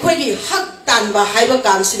koina gi hak tan ba hai ba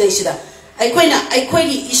kam si dai sida ai koina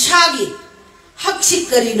gi isa gi hak si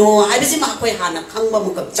karino hai bisi ma koi hana khangba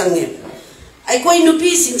mukap change ai koi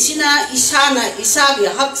nupi singsina isana isagi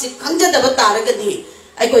hak si khangja da batara gadi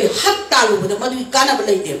ai koi hak talu da madu kana ba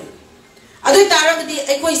leite adu tara gadi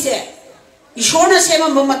ai koi se ishona sema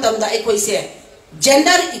matam da ai koi se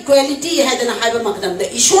gender equality hai da hai ba makdam da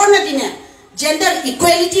ishona dine gender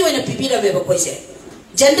equality wena pipira be ba koi se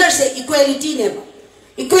gender se equality ne ba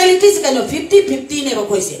equality se kana 50-50 ne ba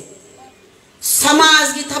koi se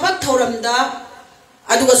samaj gi thabak thoram da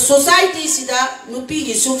aduga society sida nupi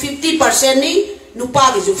gi su 50% ni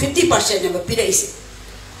nupa gi su 50% ne ba pira ise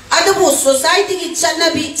adubu society gi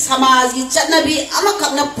chanabi samaj gi chanabi ama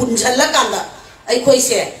khapna punjalla kanda ai khoi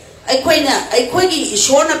se ai khoi gi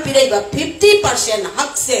ishona pira ba 50%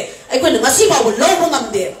 hak se ai khoi ngasi ba lo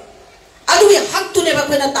ngamde adubi hak tu ne ba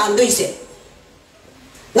khoi na tan doi se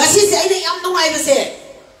ngasi se ai ne yam nongai ba se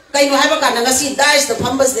kai no hai ba kana ngasi dais the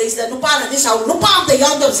phambas dais da nupa na di sau nupa am da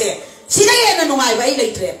yaw do se sila ye na nungai ba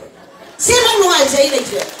ilai tre se mo nungai se ilai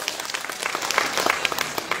tre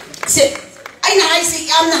se ai na hai se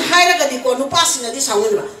am na hai ra ga di ko nupa sina di sau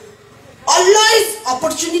ni ba always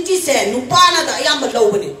opportunity se nupa na da yam ba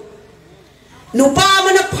lo bani nupa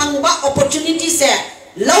ma na phangba opportunity se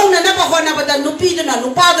lo na na ba ho na ba da nupi da na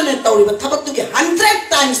nupa da na tawri ba thabak tu ke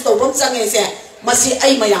 100 times to bom change se masi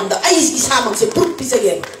ai mayam da ai isa mak se proof pi se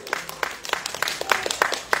ge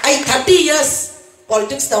ai 30 years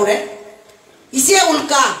politics tawre ise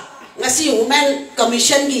ulka ngasi women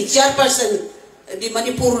commission gi chairperson di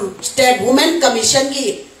Manipur state women commission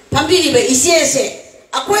gi phambi be ise se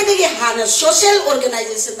akoi de ge hana social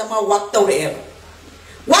organization da ma work tawre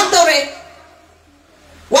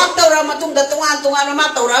matung da tungan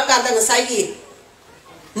ma tawra ka da ngasai gi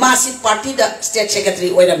masi party da state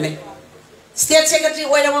secretary oirame state secretary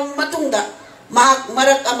oirama matung da ma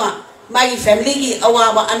marak ama magi family gi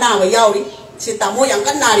awaba anawa yauri si tamo yang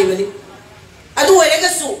kan nari bani adu oire ga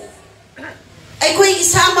su ai koi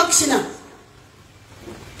isa maksina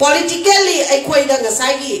politically ai khoi da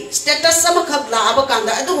ngasai gi status sama khak la aba kanda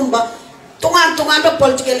adugumba tongan tongan ba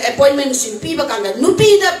political appointment sin pi ba kanda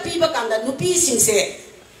nupi da pi ba kanda nupi sing se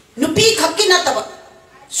nupi khakki na taba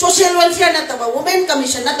social welfare na taba women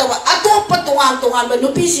commission na taba atop tongan tongan ba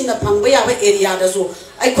nupi sing na phang ba ya ba area da su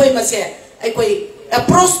ai khoi ma se ai khoi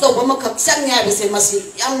approach to ba ma khak sang ya ba se masi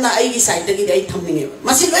yamna ai gi side da gi ai thamning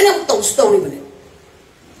masi loina to story bane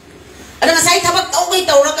ada ngasai thabak tau gai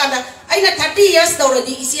tawra kada aina 30 years tawra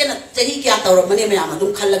di isiana chahi kya tawra mane me ama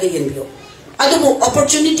dum khallaga yenbio adubu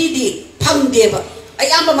opportunity di phangdeba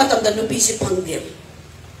ayamba matam da nupi si phangde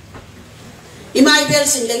imai bel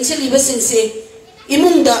sing lengse liba sing se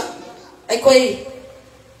imungda ai koi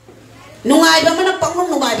nungai ba mana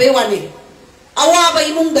pangnong nungai ba wani awa ba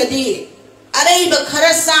imungda di arei ba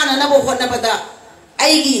khara sana na bo honna bada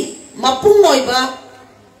aigi mapungoi ba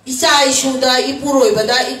isa isuda ipuroi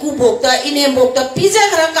bada ikubokta inembokta pizza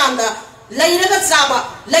khara kanda lairaga saba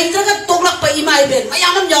lairaga toglak pa imai ben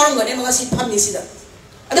mayamam yaurang gane mga si phamni sida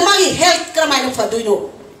ada magi health karmaina faduino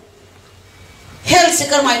health se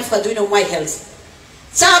karmaina faduino my health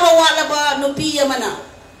saba wala ba nupi yamana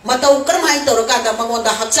matau karmain tawra kanda mangonda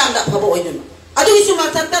hakchang da phabo oidun adu isu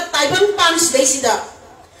matata taibang pans dei sida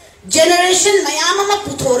generation mayama ma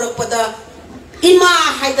puthor pada ima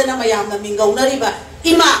haidana mayamna mingaunari ba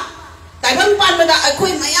ima taibang pan bada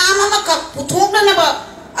akoi mayama ma ka puthokna na ba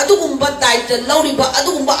adugumba daita lauriba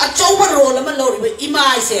adugumba achauba role ama lauriba ima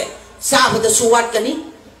ise sabada suwat kani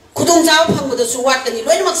khudong jaw phangbada suwat kani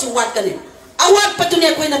loinak si wat kani awat patune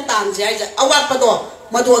akoi na tanje ai awat pado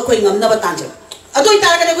madu akoi ngamna ba tanje adoi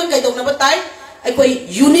tar kani akoi kai dongna ba tai akoi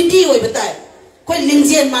unity oi ba tai koi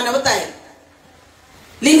lingjen mana ba tai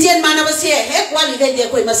lingjen mana ba se hek wali gai de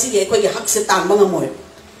akoi masi de akoi hak se tan ba ngamoy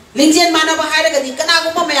lingjen mana ba haira gadi kana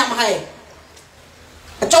gumba mayam hai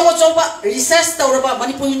achawa choba research tawraba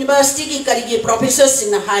Manipur University ki karigi professors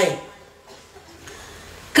in hai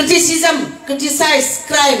criticize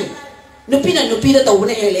crime nupi da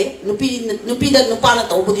tawbune hele nupi da nupana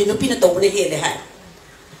tawbudi nupi na tawbune hele hai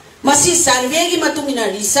masi survey gi matungina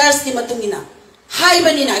research ki matungina hai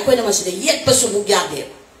bani na koi na masi de yet pasubu gyade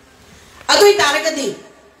adoi taragadi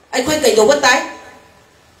ai koi kai do batai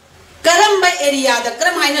karam ba area da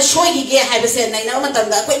karam haina shoigi ge hai bese nai na matam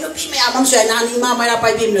da koi nupi me amam so na ni ma mara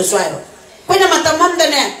pai bim no so ai koi na matam mam da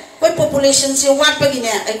ne koi population se wat pa gi ne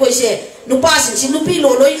ai koi se nupa sin si nupi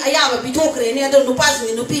lo loi aya ba bithokre ne ado nupa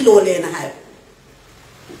sin nupi lo le na hai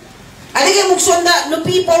adige mukson da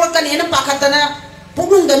nupi polak kan ne pakhatana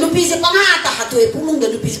punung da nupi se pangata hatue punung da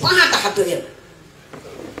nupi se pangata hatue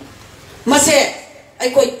mase ai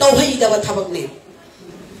koi tauhai da ba thabak ne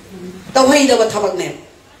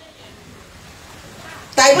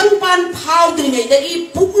taibang pan phau dringai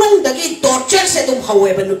dagi puknong dagi torture se dum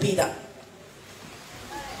hawe ba nupi da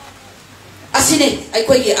asine ai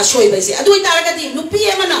koi gi asoi ba se adui taragadi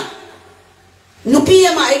nupi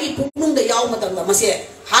ama ai gi puknong da yaw matam da mase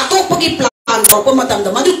hatok pagi plan tor ko matam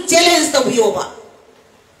da madu challenge da biyo ba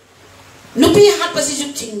nupi hat pasi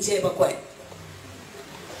ju ting je ba koi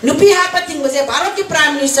nupi hat pating ba se bharat ki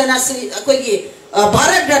prime minister na sri koi gi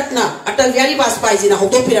bharat ratna atal bihari vajpayee ji na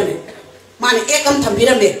hoto pyramid mane ekam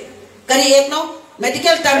thambirame kari ek no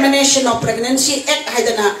medical termination of pregnancy act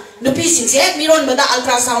haidana nupi sing se ek miron bada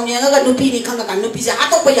ultrasound yenga ga nupi ni khanga kan nupi se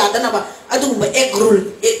hato ba yadana ba adum ba ek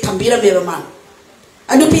rule ek thambirame ba man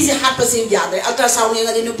nupi se hat pa se yadre ultrasound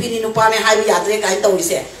yenga de nupi ni nupa ne hai yadre kai to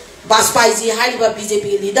ise Vajpayee ji hai ba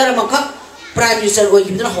BJP leader ma kha prime minister go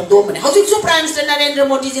gimna hobdo mane hojik so prime minister Narendra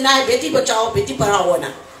Modi ji na beti bachao beti padhao na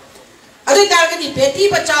adu targeti beti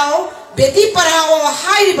bachao beti padhao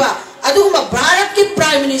hai ba aduguma Bharat ki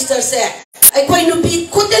prime minister se ai koi nupi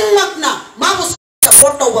khudin makna ma bu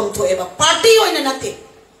support tawam thoeba party oina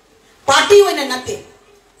nate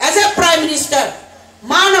as a prime minister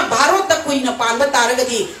mana Bharat ta koi na pan ba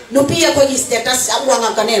taragadi nupi a koi status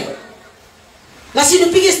awanga kane ngasi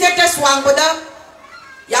nupi ki status wang bada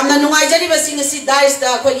yamna nungai jari ba sing si dais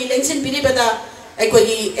da koi gi lengsin piri bada ai koi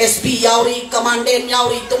gi SP yauri commandant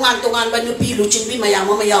yauri tungan ba nupi luchin bi mayam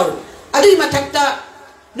ma yauri adui mathakta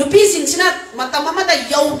nupi sing sina matamama da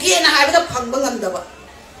yoge na haibada phangba ngamdaba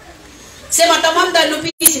se matamam da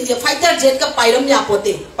nupi sing je fighter jet ka pairam ya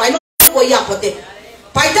pote pilot ko ya pote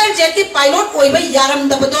fighter jet ki pilot koi ba yaram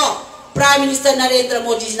da bado prime minister Narendra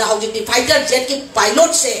Modi na hauji ki fighter jet ki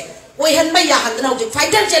pilot se oi han ba ya han na hauji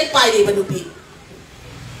fighter jet pai re ba nupi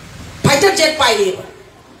fighter jet pai re ba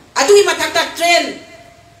adui mathakta train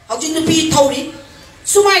hauji nupi thauri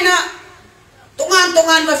sumaina tongan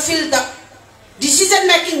ba field da decision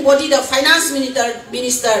making body the finance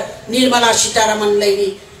minister Nirmala Sitaraman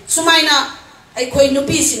lady sumaina ai khoi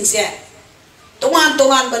nupi sing se tongan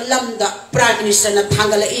tongan ba lamda prime minister na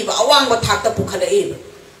thangala iba awang ba thakta pukhala iba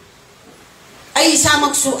ai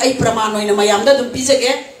samaksu ai praman oina mayam da dum pizage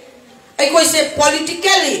ai koi se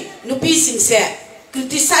politically nupi sing se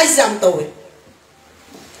criticize jam tawe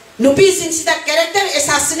nupi sing sida character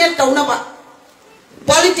assassinate tauna ba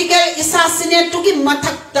political assassinate to ki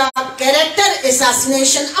mathakta character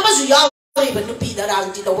assassination amazu yaw ba nupi da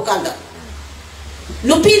rangti taw kanda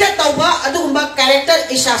nupi da tawba adumba character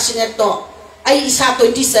assassinate to ai isa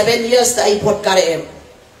 27 years da ai vote kare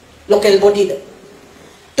local body da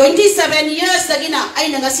 27 years lagina ai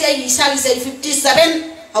ngasi ai isa gi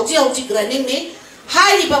 57 hauji running ni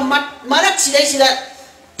hai ba marak sidai sida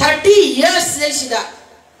 30 years sidai sida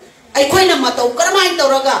ai khoina matau karmai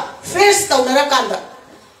tawraga face tawnara kanda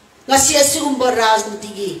ngasi asigumba rajniti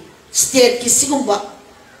gi state ki sigumba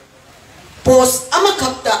post ama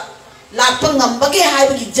khakta lakpa ngambage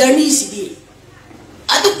haibagi journey sidi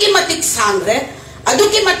aduki matik sangre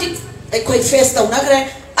aduki matik ai khoi face tawnagre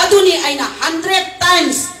aduni aina 100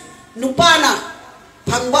 times nupana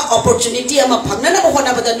phangba opportunity ama phangna na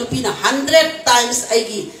hona bada nupina 100 times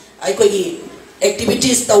ai koi gi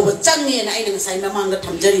activities tawba changi na aina sai mamang da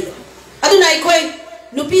thamjari aduna ai koi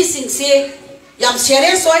nupi sing se yam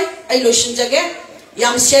serious oi ai lotion jage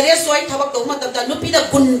yam serious oi thabak tawma ta nupi da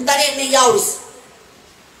kun tare ne yaus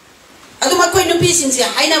aduma koi nupi sing se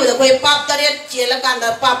haina bada koi pap tare chela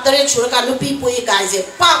kanda pap tare chura ka nupi pui kai se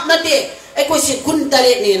pap na te ai koi se kun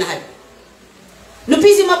tare ne na hai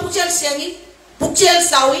nupi si ma puchel sengi puchel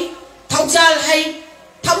sawi thaujal hai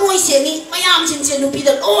thamoi sengi mayam sin se nupi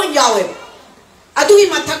da o yawe adui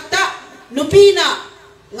mathakta nupi na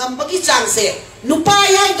ngambagi chang se nupa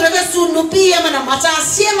ya draga su nupi amana macha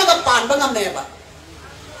sema ga pan ba ngameba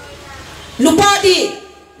nupa di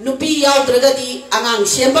nupi ya draga di angang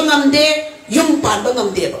semba ngamde yum pan ba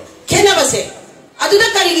ngamde ba kena ba se aduda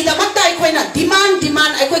kari gi da makta ai khoina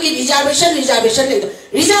demand ai khoi gi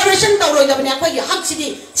reservation tawroi da bani khoi gi hak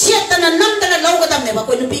sidi siatana namdana lawga dam ne ba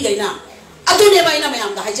khoi nupi gaina adu ne ba ina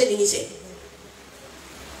mayam da haije ningi se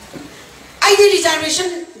ai di reservation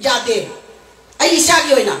jade ai isa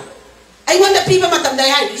gi oina ai wanda piba matam dai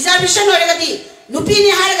hai reservation oira di nupi ni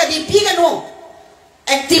har ga di piga no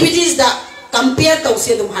activities da compare taw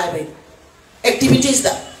se dum hai bai activities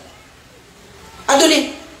da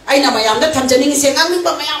aduni aina mayam da thamjaning se ngangning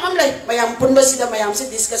ba mayam am lai mayam punba sida mayam se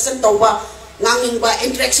discussion tawba ngangning ba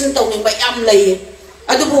interaction tawning ba yam lai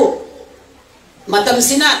adubu matam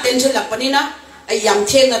sina tension lakpanina ai yam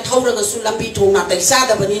thengna thauraga su lambi thongna tai sa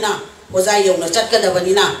da banina oza yongna chatka da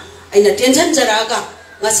banina aina tension jaraga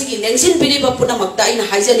ngasi gi lengsin biri ba puna makta aina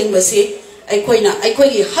haijaning ba se ai khoi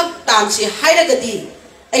gi hak tam se hairaga di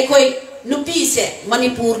ai khoi nupi se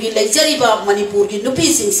manipur gi leijari ba manipur gi nupi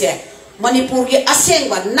sing se manipur gi aseng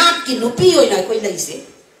ba nak ki nupi oina khoi leise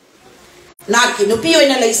nak ki nupi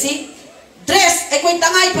oina leise dress ai khoi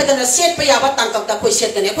tangai phadana set pa ya ba tangkap ta khoi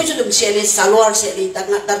set kane khoi chu dum sele salwar sele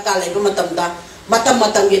takna darka lai ba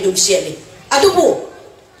matam ge dum sele adubu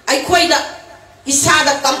ai khoi da isa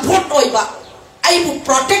da comfort oi ba ai bu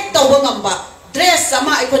protect taw ba ngamba dress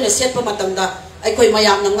sama ai khoi na set pa matam da ai khoi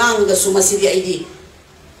mayam na ngang ga suma sidi ai di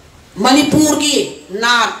manipur gi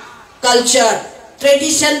na culture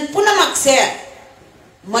tradition punamak se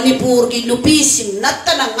manipur gi nupi sim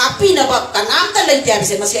natana ngapi na ba kanam ta lai tyab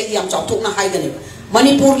se masi ai yam chok thuk na hai gani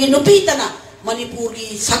manipur gi nupi tana manipur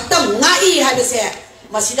gi saktam ngai ha be se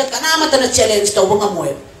masi da kanama tana challenge to banga moy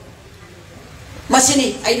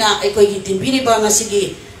masini aina ai koi gi tinbiri ba ngasi gi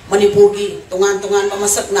manipur gi tongan ba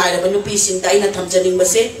masak nai ba nupi sim ta aina thamjaning ba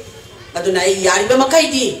se aduna ai yari ba makai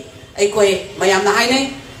di ai koi mayam na hai nei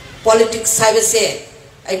politics sai be se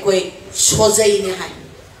ai koi sojai ni hai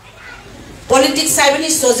politics sai bani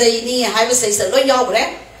sojai ni hai be sai sa lo yaw bre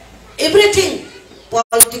everything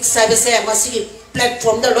politics sai be se masi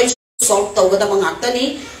platform da lo solve taw ga da mangak ta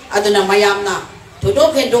ni aduna mayam na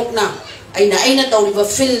thodok hendok na aina tawri ba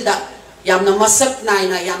field da yamna masak nai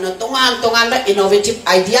na yamna tongan ba innovative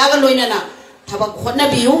idea ga loina na thabak khona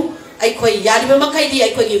biu ai khoi yari ba makai di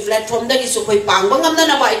ai khoi gi platform da gi su khoi pang ba ngam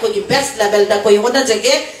na ba ai khoi gi best level da khoi hona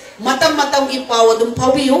jage matam gi power dum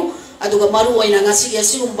phabiu aduga maru oina ngasi gi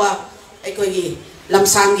sigumba ai khoi gi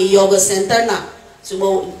lamsang gi yoga center na sumo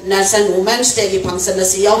national women's day gi function na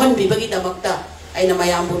si yawan bi bagi damakta aina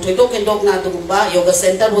mayam bu thoidok endok na dugumba yoga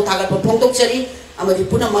center bu thagat pa phongdok chari amadi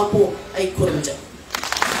puna mapu ai khurumja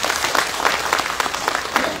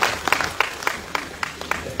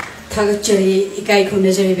Thagachari ikai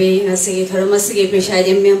khunajaribe ngasigi tharomasigi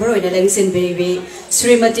Presidium Member oina lengsin beribe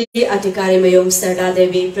Srimati ADHIKARIMAYUM SHARDA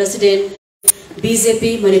Devi President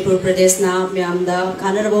BJP Manipur Pradesh na myamda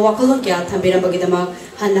kanaraba wakalon kya thambirambagidama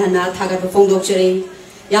hanna thagat phongdokchari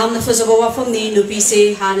yamna fazaba wafamni nupi se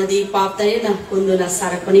hanadi pap tare na kunduna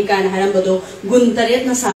sarakpani kana harambado gun tare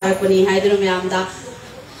na sarakpani haidru mayamda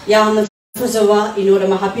yamna fazaba inora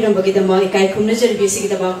mahapiram bagidama ikai khumna jarbi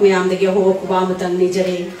sigidama mayamda ge hoba kuba matang ni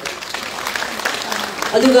jare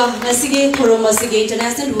aduga nasige thoroma sige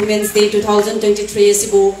International Women's Day 2023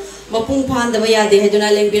 sibo mapung phan daba ya de heduna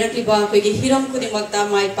lengbirakliba koi gi hiram kudimakta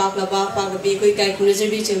mai paklaba pagbi koi kai khuna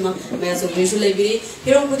jerbi chema ma so visual library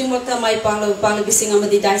hiram kudimakta mai pagla bising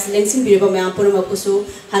amadi dais lengsin birba ma purma pusu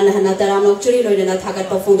hana taram nokchuri loina thagat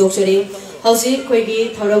pa phongdok chari hausi koi gi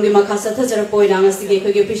thorom gi makha tha jar poi rang asige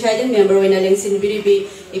koi gi presiding member oina lengsin biribi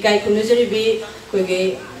ikai khuna jerbi koi gi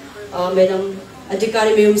madam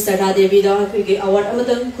ADHIKARIMAYUM SARDA DEVI da koi gi award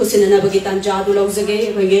amatang khusina bagi tanja du logzage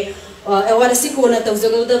koi gi award si kona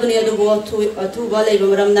tawjagal da bani adu bo thu ba lei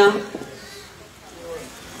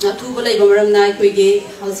bamaramna koi gi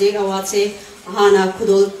hausi award se hana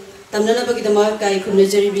khudol tamna bagi dama kai khunne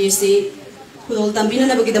jaribi se khudol tambina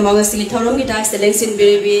na bagi dama si thorom gi tax selection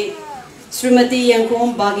biribi Srimati YENGKHOM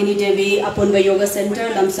BHAGHINI Devi Apunba Yoga Center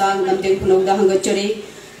Lamsang Lamdeng Khunao da hangachari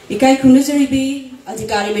ikai khunne jaribi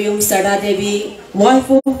ADHIKARIMAYUM SARDA DEVI wife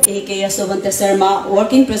of A.K. SARMA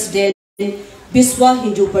working president Biswa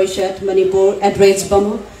Hindu Parishad Manipur address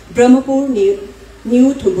Brahmapur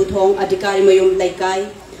New Thumbuthong ADHIKARIMAYUM Laikai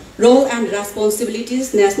role and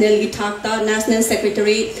responsibilities National Githakta National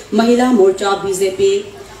Secretary Mahila Morcha BJP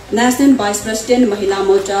National Vice President Mahila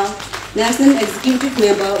Morcha National Executive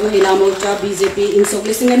Member Mahila Morcha BJP in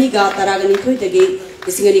Soglisingani Ga Taragani Thuitagi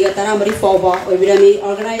Isingani Ga Taramari Fawba Oibirami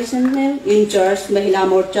Organizational in Charge Mahila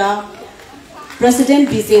Morcha President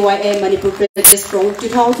BCYA Manipur Pradesh from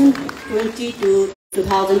 2020 to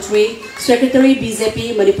 2003, Secretary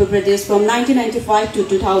BJP Manipur Pradesh from 1995 to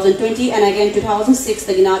 2020 and again 2006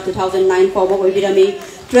 Tagina 2009 Fawba Oibirami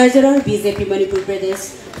Treasurer BJP Manipur Pradesh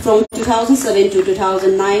from 2007 to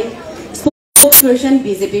 2009 Spokesperson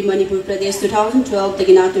BJP Manipur Pradesh 2012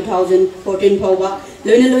 Tagina 2014 Fawba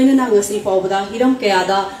Loina Nangasi Fawba Hiram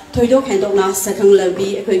Kayada Thoidok Hendokna Sakang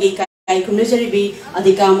Labi Ekwegi Khumna jaribi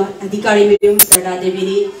ADHIKARIMAYUM SARDA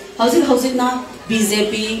DEVI Housing na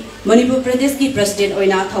BJP Manipur Pradesh ki President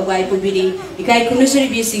oina Thawgai Pubiri ikai khumna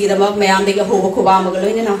jaribi sigidamak mayam dega hoba khoba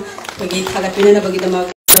magaloina na kogi thagatpina na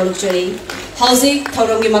bagidamak lolukchari housing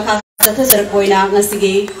thorom gi makha satha jarak oina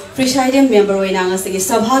ngasigi Presidium Member oina ngasigi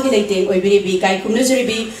sabha gi leiteng oibiri bi kai khumna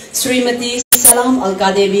jaribi Srimati SALAM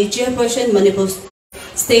ULKA Devi Chairperson Manipur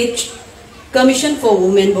State Commission for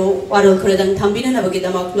Women Bo Warol Khredang Thambina na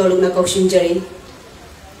bagidamak lolungna kokshin jari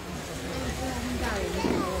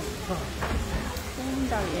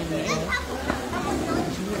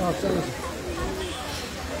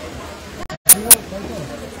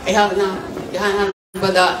Ayahna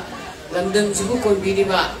bada Lamdeng jibu konbiri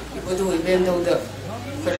ba ibodo event da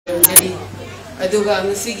khredang aduga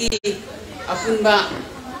ngasigi Apunba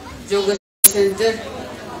Yoga Center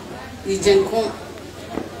YENGKHOM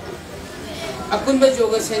Apunba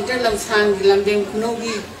Yoga Center Lamsang Lamdeng Khunao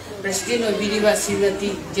gi President Obiriba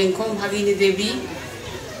Srimati YENGKHOM BHAGHINI Devi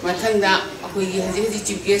Mathangda akoi gi haji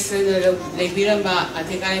chief guest leibiramba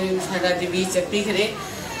ADHIKARIMAYUM SARDA DEVI chapri khare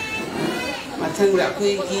Mathangda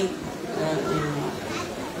akoi gi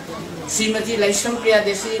Srimati LAISHRAM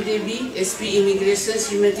PRIYADARSHINI Devi SP Immigration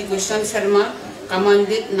Srimati KHOISNAM SARMA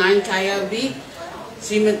Commandant 9 Tier B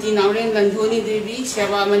Srimati NAOREM LANDHONI Devi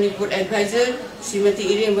SEVA Manipur Advisor Srimati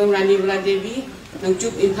IRUNGBAM RANIBALA Devi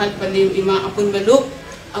Nongchup Imphal Palem Ima Apunba Luk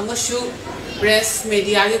Amashu Press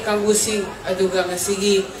Media Ge Kangusing aduga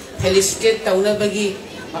ngasigi felicitate tauna bagi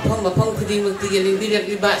mafang khudimakti ge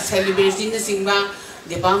lingbirakliba celebration na singba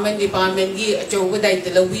department gi achouga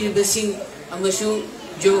daita lawbiriba sing amashu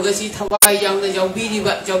yoga si thawai yauna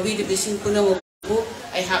jawbiriba sing punamo bu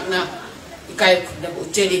ai hakna ikai khudna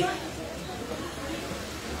ucheri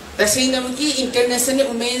Tasingnamki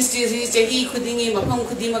International Women's Day chahi khudingi mafam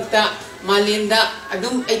khudimakta malemda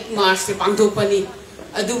adum 8 March se pangthopani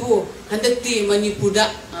adubu handakti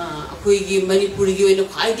Manipurda akoigi Manipurgi oina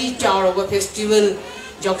khwaidi chawraba festival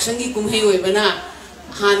joksangi kumhei oibana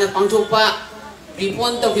hana pangthopa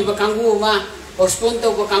prepone tawbiba kangu ma postpone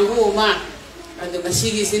tawba kangu ma adu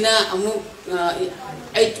masigi sina amu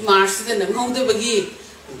 8 March da namhaudabagi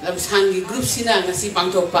lamsangi group sina ngasi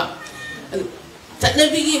pangthopa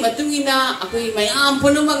Tatnabigi matungina akoi mayam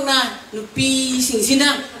punamakna nupi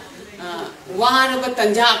singsina waraba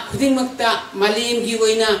tanja khudingmakta malem gi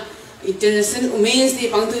oina International Women's Day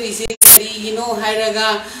pangthuisi kari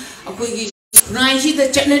hairaga akoi gi khunai si da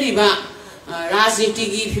chatnariba rajniti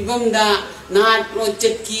gi phibamda nat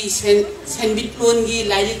lochet ki senbit lon gi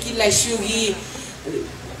lairi ki laishu gi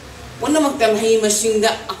पुनमक्तम है मसिंगदा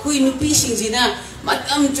अखोई नुपी सिंगजिना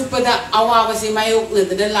मतम चुपदा अवाबसे मायोक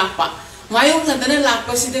नदना लापा मायोक नदना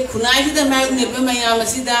लापा सिदे खुनाइदा मायोक नेबे मयाम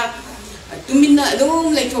सिदा तुमिना अदुम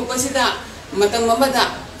लेथोपसिदा मतम ममदा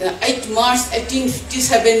 8 March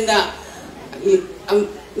 1857 दा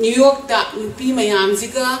New York दा नुपी मयाम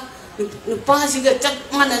सिगा नुपा सिगा चक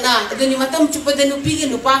मानना अदुनि मतम चुपदा नुपी के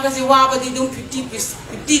नुपा का से वाबदी दुम 50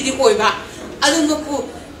 दी कोइबा अदुमकु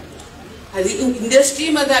हदी इंडस्ट्री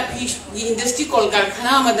मदा इंडस्ट्री कॉल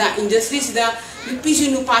कारखाना मदा इंडस्ट्री सिदा नुपी सु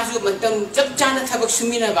नुपा सु मतम चप चाना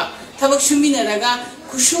थबक सुमिनरगा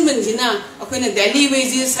खुशुमनजिना अखोइना डेली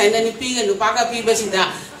वेजेस हाइना नुपी गा नुपा का पीबा सिदा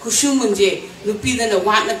खुशुमनजे नुपी दना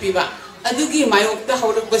वाटना पीबा अदुगी मायोक्ता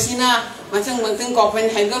हौरकबसिना मथंग कॉपन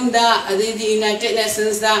हाइगम दा अदि यूनाइटेड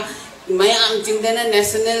नेशंस दा मयाम चिंगदना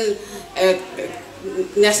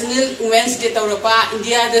नेशनल वुमेन्स डे तौरपा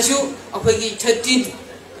इंडिया दसु अखोइगी 13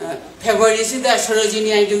 February सिदा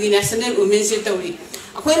सरोजिनी आइदुगी नेशनल वुमेन्स डे तौरी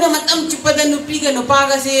अखोइना मतम चिपदा नुपीगा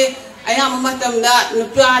नुपागा से अयाम मतमदा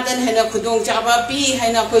नुपादन हेना खुदोंग चाबा पी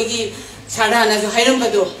हेना अखोइगी साडाना जो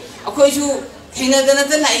हाइरमबदो अखोइसु थेंगदना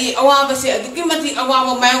त लाई अवाबा से अदुगी मति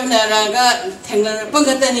अवाबा मायोगनारागा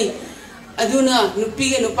थेंगरपंगतनी अदुना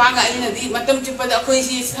नुपीगा नुपागा अइना दि मतम चिपदा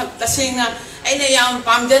अखोइसि तसेंगना अइना याम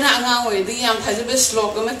पामजना अंगांग ओइदि याम थाजबे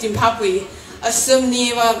श्लोक अमा तिमफापुई असम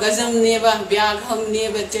नेवा गजम नेवा ब्याघम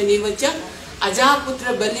नेवा चनेवा च अजा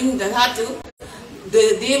पुत्र बलिम दधातु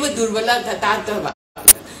देव दुर्बला दतातबा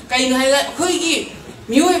कई हाइगा अखोइगी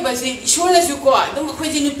मियोय बसे ईश्वरनसु को अदुम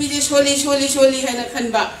अखोइजि नुपीजे सोली हाइना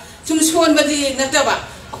खनबा सुम सोनबदि नतबा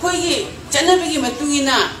अखोइगी चनबगी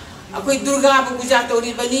मतुगिना अखोइ दुर्गा बु पूजा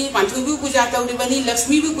तौरिबनी पांथुबु पूजा तौरिबनी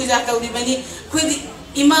लक्ष्मी बु पूजा तौरिबनी अखोइदि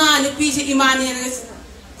इमा नुपीजे इमाने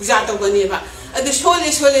पूजा तौबनेबा अदु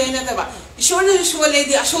सोले नतबा ईश्वरनसु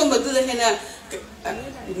सोलेदि असोमबदुदा हेना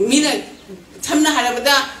मीना थमना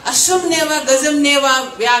हारबदा असमनेवा गजमनेवा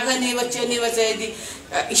व्याघनेवा चनेवा चैदि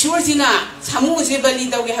ईश्वरजिना सामुसे बलि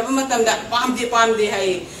तौगे हाबा मतमदा पामदे हाय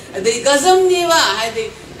अदि गजमनेवा हायदि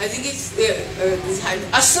हजिगी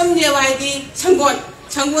असमनेवा हायदि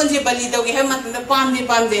संगोन से बलि तौगे हाबा मतमदा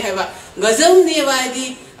पामदे हायबा गजमनेवा हायदि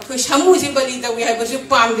अखोइ सामुसे बलि तौगे हाबसु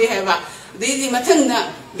पामदे हायबा देदी मथंगना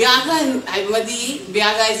ब्यागन हायबदी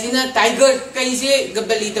ब्यागाजिना टाइगर कइसे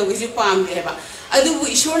गबली तौगे पामदे हायबा अदुबु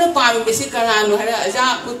ईश्वरना पामबेसे कनानो हरा अजा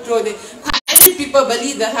पुत्रोदे खाइ पिपा बलि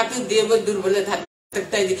दहातु देव दुर्बल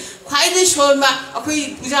तक्ताइदि खाइदे सोलमा अखोइ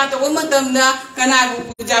पूजा तौबा मतमदा कनागु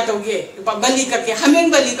पूजा तौगे बलि कके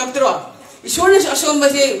हमें बलि कत्रो ईश्वरना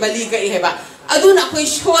असोमबसे बलि कइ हेबा अदुना अखोइ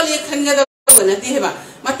सोले खनगदा नति हेबा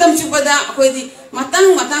मतम चुपदा अखोइदि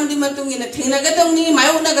मतंग दि मतुंगिना थेंगनगदौनी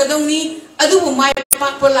मायोगनगदौनी अदुबु my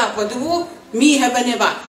पाकपा लापदुबु me हेबनेबा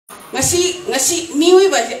ngasi miwi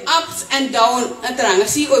ba je ups and down atra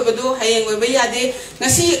ngasi oibado hayeng oiba yade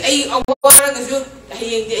ngasi ai awara gasu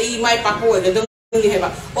hayeng de ai mai pakko de dong ni heba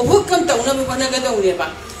obuk kam tauna bi bana ga dong ne ba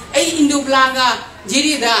ai indu blaga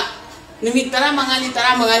jiri da nimi tara mangani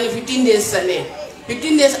 15 days sale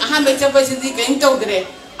 15 days aha be chapa sidi kain tawdre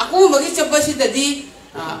aku bagi chapa sidadi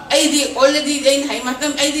ai di already dein hai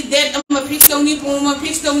matam ai di date amma fix tawni puma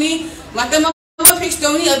fix tawni matam amma fix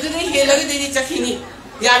tawni adure helaga de chakhini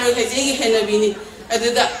यारो है जेगी है नबीनी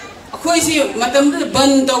अदुदा अखोइसी मतम the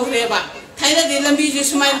बन तौरेबा थाइना दे लंबी जु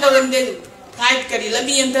सुमाइन तौरंदे fight करी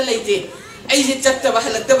लंबी एमता लेते आई जे चक्तबा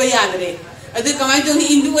हलक्तबा यादरे अदु कमाइ तोनी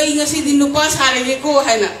इंदु आई ngasi दिन नुपा सारे को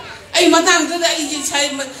हैना आई मतांग तो आई जे छाइ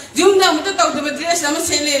जुमदा मत तौदबा ड्रेस अमा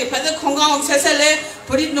सेले फद खोंगाव ससले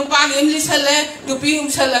पुरी नुपा एमली सले टुपी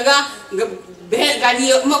उमसलगा बे गाड़ी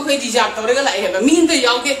अमा खोइ रिजर्व तौरगा लाइ हेबा मीन त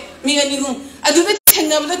यावगे मी अनि हु अदु बे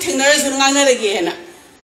थेंगबदा थेंगनरा जुंगाना रगे हैना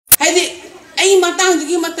हाइदि आई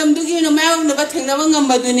मतंग दुगी न मायोग न थेंगनबा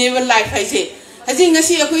ngambadune लाइफ हाइसे हजि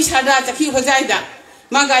ngasi अखोइ सादा चखि होजाइदा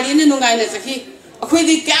मा गाड़ी न नुगाइना चखि अखोइ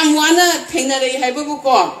दि क्याम वाना थेंगना रे हाइबगु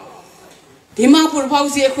को दिमापुर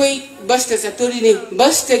फाउसे अखोइ बस त चतुरिनी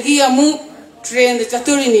बस तगी अमु ट्रेन द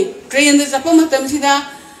चतुरिनी ट्रेन द चप मतम सिदा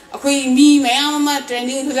अखोइ मी मयाम मा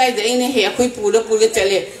ट्रेनिंग होजाइदा इने हे अखोइ पुल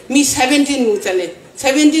चले मी 17 मु चले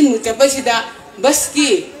 17 मु चपसिदा बस की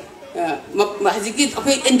हजिकी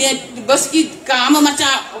अखोइ इंडिया बस की काम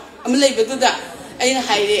मचा अम लेबदुदा अइना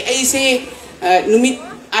हाइरे अइसे नुमित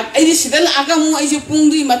अइदि सिदल आगमु अइसे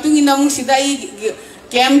पुंगदि मतुंगि नमु सिदाई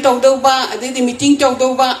कैम तौदौबा अदि मीटिंग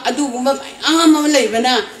तौदौबा अदुगुम आम अम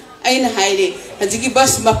लेबना अइना हाइरे हजिकी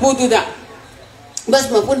बस मपुदुदा बस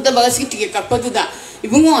मपुद बस की टिकेट कपदुदा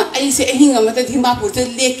इबुंगो अइसे अहिंग अमत दिमापुर से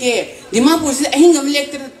लेके दिमापुर से अहिंग अम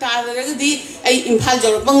लेक तारगदि अइ इम्फाल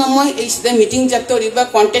जरपंग अमय अइसदा मीटिंग जत्तोरिबा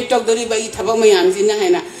कांटेक्ट तौदोरिबा इ थबक मयाम जिना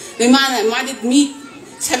हैना माना मादि मी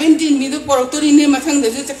 17 mi do poroktori ne mathang da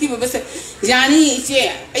ju chakhi ba base yani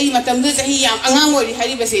che ai matam da chahi yam angang oi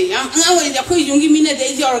hari base yam angang oi da khoi jungi mina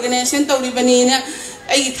de ji organization tawri bani na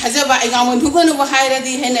ai thajaba ai gamon thugon ba haira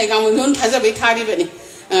di he na gamon thon thajaba thari bani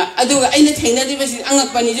aduga aina thaina di base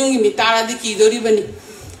angak bani jungi mi tara di ki dori bani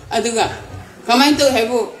aduga kamai to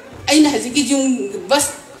haibu aina hajiki jung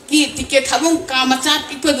bas ki ticket thabung ka macha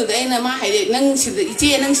pikpa da aina ma haire nang sida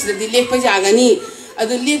iche nang sida di lekpa jagani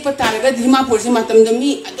adu lekpa taraga Dimapur se matam da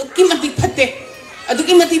mi adu ki mati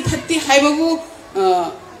phatte haibabu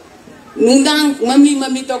nungdang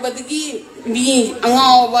mami to gadigi mi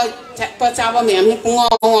angao ba pa chaba me amne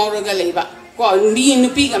pungao raga leiba ko mi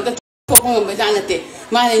nupi kam ta thokong ba janate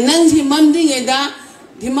ma nang si mamding eda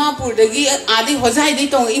Dimapur dagi adi hojai dei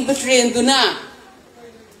tong i train duna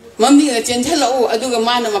mamding a chenthalo aduga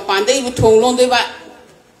mana mapan dei bu thong long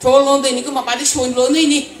dei ni ko mapadi son lo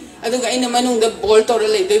ni aduga ina manung da bol to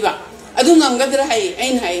le dei ba adu ngam gadra hai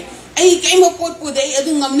ain hai ai kai mo pot pu dei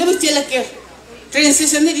adu ngam ne ba chelake train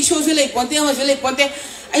station ni show se le ponte ma se le ponte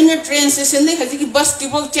aina train station ni haji ki bus ti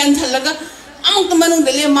bo chen thalaga amuk ta manung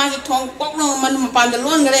da le ma ji thong pok no man mapan da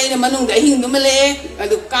lon ga ina manung da hing dum le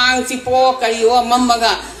adu kang chi po kari o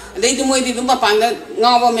mammaga dei du moi di dum mapan da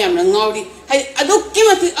ngaw ba mem na ngaw di hai adu ki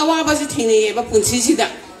ma ti awa ba si thine ba punsi si da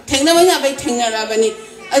thengna ba ya ba thengna ra ba ni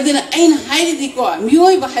aduna ain hai di ko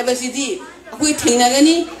mioi ba hai ba si di akoi thengna ga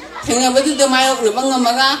ni thengna ba du da mayok na bang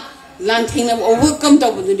ma ga lan thengna overcome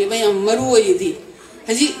ta bu du ba yam maru oi di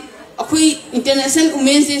haji akoi international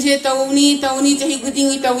women's day se tawni chahi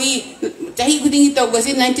guding tawi ba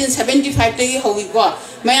si 1975 te howi ko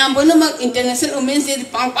mayam bona ma international women's day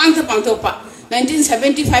pang ta pa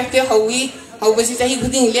 1975 te howi ba si chahi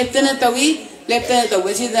guding leptana tawi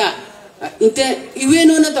ba si da UN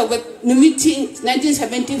na to numit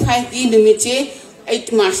 1975 ki numit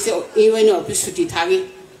 8 March UN office suti thagi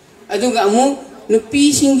aduga amu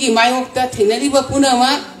nupi singi mayok ta thenari ba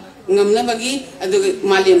punama ngamna bagi aduga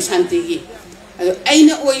malem shanti gi adu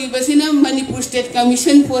aina oi basina Manipur State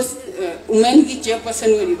Commission for Women ki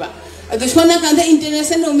Chairperson wari ba adu sona kanda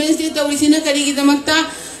International Women's Day to wisina kari gi damakta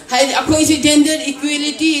hai akoi si gender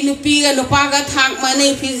equality nupi ga nupa ga thak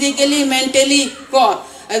mane physically mentally ko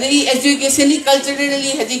educationally,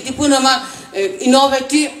 culturally, Punama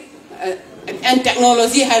innovative and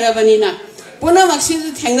technology harabanina. Punama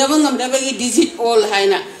Tangnabang of the digit all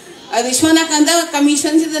Haina. Adishwana Kanda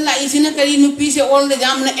commission to the Laisina Karinupi all the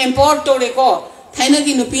Jamna import to reco.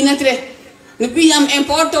 Tainaki Nupinatre. Nupiam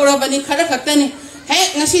import to Rabani Karakatani.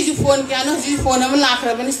 Hey, Nasi phone piano, this phone of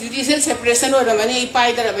Lakraban, judicial separation or Rabani,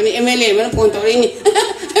 Pai, the Rabani, MLM, and Pontorini.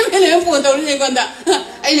 MLM Pontorini Gonda.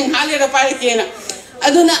 I didn't hardly a paracana.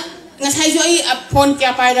 Aduna ngasai joi phone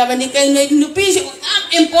kya pai ra bani kai nupi se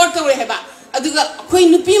import to heba aduga khoi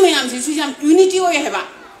nupi mayam se su jam unity oi heba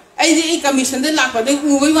ai de commission de lakpa de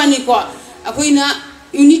ubai wani ko akhoi na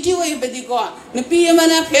unity oi bedi ko nupi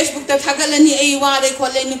mana Facebook ta thagalani ai wa re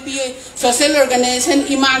khole nupi social organization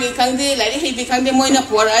imagi khangde lari hebi khangde moina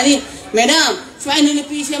por ani madam swai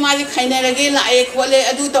nupi se ma ri khaina rage la ai khole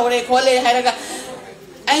adu tore khole haraga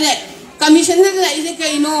ai commission de la ise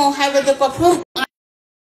kai no have the perform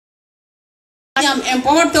am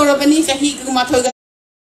import to Rabani Sahi Mathoga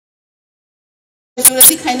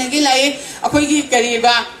Kaina Gilai, Akogi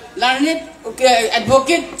Kariba, learned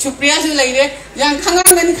advocate Supriya Lady, young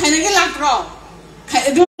Kangan and Kanagila.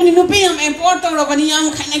 Nupi am import to Rabani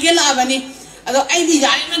young Kanagila Abani, although I did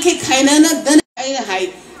I make Kainana, then I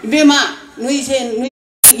hide. Bema, Nuisen,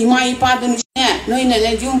 Imai Pardon, no in a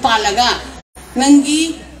legion palaga,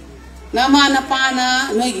 Nangi, Namana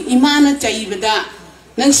Pana, no Imana Chaibada.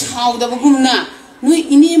 Nang sao da bagumna nui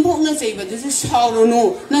ini mbok na sei ba this sao ro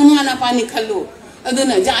no nang mana pani khallu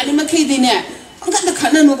aduna jali ma khei dine anga da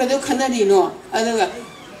khana no ka do khana ri no aduga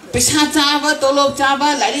pesa chaba tolop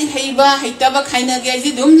chaba lari heiba heita ba khaina ge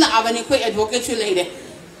ji dum la abani khoi advocate chu leide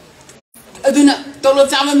aduna tolop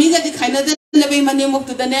chaba mi ga di khaina da na be mani mok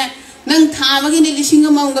tu da ne nang tha ba gi ni lising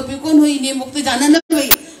ma nga pi kon hoi ni mok tu jana na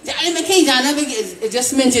be jali ma khei jana be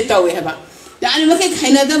adjustment je tawe haba yani ma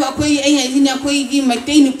khaina da akoi ai ai ni akoi gi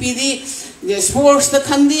maitei nupi di sports da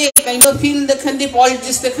khandi kaino field da khandi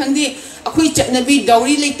politics da khandi akoi chatnabi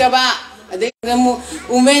dawri leitaba ade mu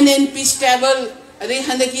women and peace table ade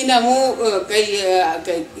handaki na mu kai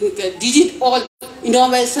digital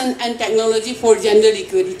innovation and technology for gender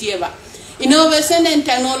equality ba innovation and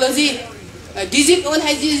technology digital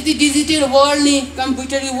has the digital world ni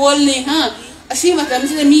computer world ni ha asi matam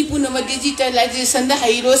se mi puna ma digitalization da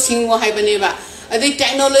hairo singwa haibane ba adi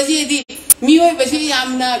technology di mioi basi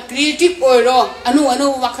yamna creative oiro anu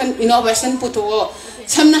wakan innovation puto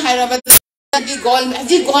samna haira ba di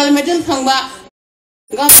gold medal phangba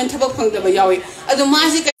government thabak phangdaba yawi adu ma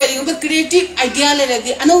si kari creative idea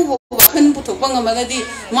leradi anu wakhan puthokpa ngamagadi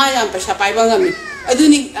ma yam paisa paiba ngami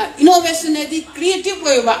aduni innovation adi creative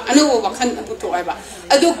oiba anu wakhan puthokaiba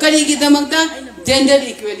adu kari gi damakta gender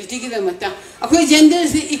equality gi damakta akoi gender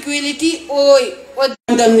equality oi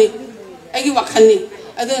odamni agi wakhanni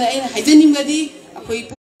aduna ina haijanim gadi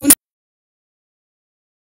akoi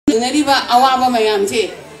nariba awaba mayam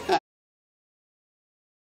se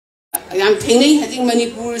yam thengei hajing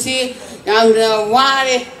Manipur se yam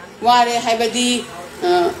ware haibadi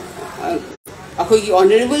akoi gi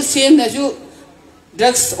honorable sem na ju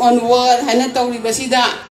drugs on war hana tawri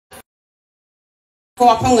basida ko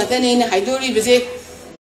apang atane ne haidori bese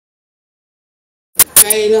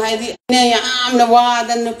kai no haidi ne yam na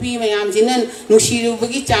wadan no pi mayam jinan nusiru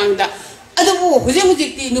bagi changda adu huje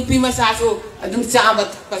mujikti nupi masa so adum chabat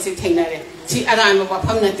pasi thainare si aran ma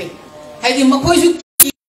pham nate haidi makoi ju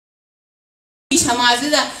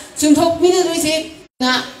samajda chumthok mina roise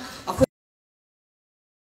na akoi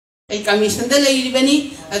ai commission da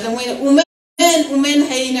leiribani adu moi women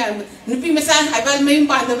haina nupi masa haibal mayum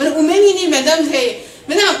pandaba women ni madam he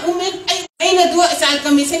mena women ai na do child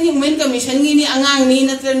commission ni women commission ni angang ni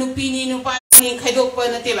natra nupi ni nupa ni khaidok pa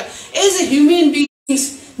nate ba as a human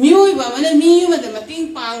beings mioi ba mana mi ma da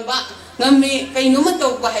mating pang ba ngame kai no ma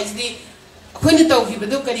tok ba haidi akhoi tok hi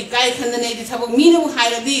bado kari kai khan na di thabak mi no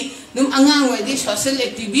hairadi dum angang wai di social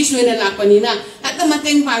activist wena lakpani na ata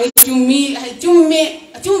mateng pang chum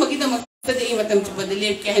ba ki da makta de matam chubad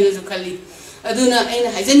le ke haina zu khali aduna aina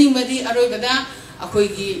haijaning badi aroi bada akhoi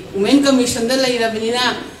gi women commission da lairabani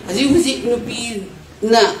na haji huji nupi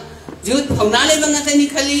na youth phawna le bang atani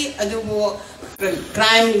khali adu bo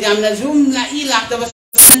crime jamna zoom la i lakta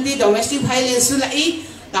anti domestic violence su lai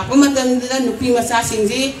takpa matam da nupi masa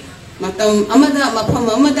singji matam amada mafam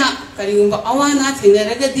amada karigumba awana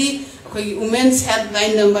thinaragadi akhoi women's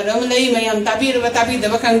helpline number am lai mayam tabiraba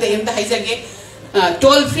tabidaba khangda emta haijage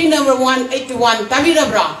toll free number 181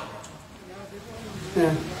 tabirabra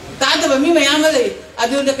tadaba mi mayam lai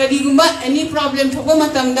adu da karigumba any problem thokba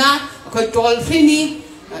matam da akhoi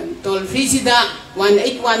toll free sida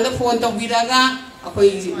 181 da phone tawbiraga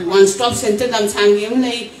akoi one stop center Lamsang yam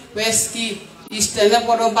lai west ki east na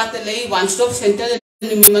poro bat lai one stop center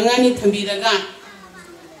mangani thambiraga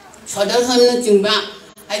sodal hamna chingba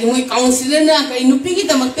ai moi councilor na kai nupi ki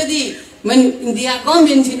tamakta di man India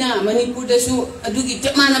government sina Manipur da su adugi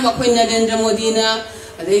chamana ma khoi Narendra Modi na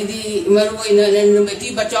adai di maroi na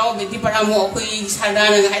beti bachao beti paramo akoi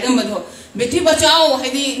SHARDA na haidam badho beti bachao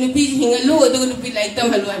haidi nupi hingalu adu nupi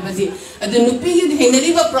laitam halu ai baji adu nupi ki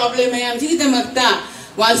hinari ba problem ai am ji tamakta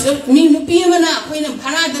once mi nupi mana khoi na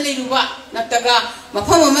bhara da lai ruba nataga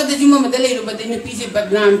mafam ma da juma ma da lai ruba de nupi je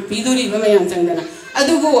badnam piduri ba mayam changdana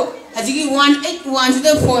adu go hajigi 181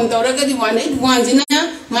 sida phone tawraga di 181 jina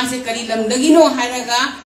ma se kari lamdagi no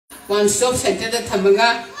haraga one stop center da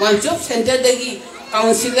thamaga one stop center dagi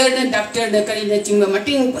counselor na doctor da kari na chingma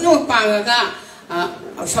mating puno pangaga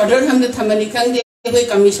sodor ham da thamani khangde koi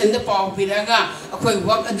commission da paw piraga akoi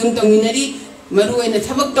work adum tongminari maru ena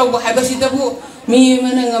thabak tawba haibasi dabu mi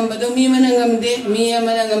mana ngambado mi mana ngamde mi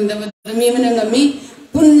mana ngamda mi mana ngami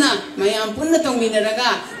punna mayam punna tongminaraga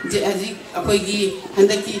haji akoi gi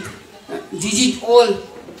handaki digital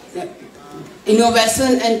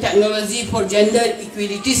innovation and technology for gender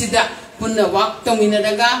equality sida punna work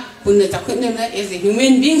tongminaraga punna chakhutna as a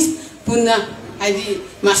human beings punna haji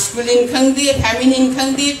masculine khangdi feminine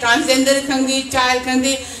khangdi transgender khangdi child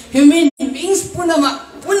khangdi human beings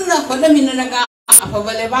punna khodaminaraga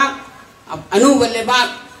afabaleba anubaleba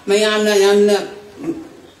mayamna yamna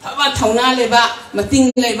thaba thauna leba mating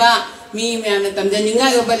leba mi mayamna tamjaninga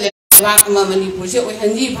yobaleba ama Manipur se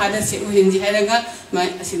ohanji phada se ohanji haraga ma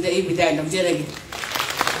asida I bidai lamjeragi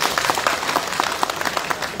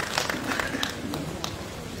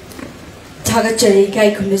Thagachari kai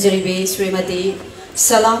khunjari be Srimati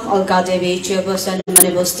Salam ULKA Devi Chairperson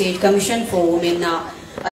Manipur State Commission for Women na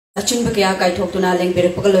Achunba kaya kai thoktuna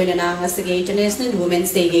lengbirak pakaloina ngasigi International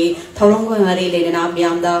Women's Day ge thawrongwa mari lena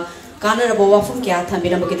myamda kanarabo wafum kya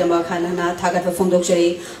thambirama kitama khana thagatwa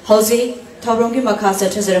phongdokjari hauji thawronggi makha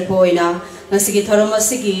chathajarapoina ngasigi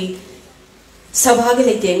tharamasigi sabhagi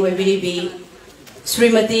leiteng oibiribi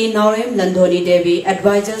Srimati NAOREM LANDHONI Devi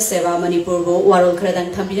Advisor SEVA Manipur go warol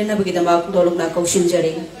khradang thambirana bagidama dolokna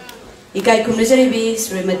kaushinjari ikai khumnajari bi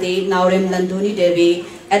Srimati NAOREM LANDHONI Devi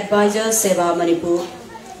Advisor SEVA Manipur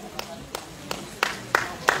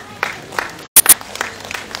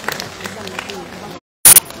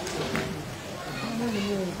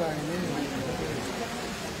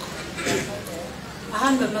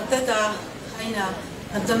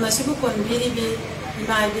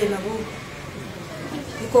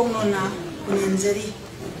ꯏꯀꯣꯡꯅꯣꯅ ꯎꯅꯤꯟꯖꯔꯤ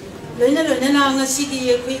ꯂꯣꯏꯅ ꯂꯣꯏꯅꯅ ꯉꯁꯤꯒꯤ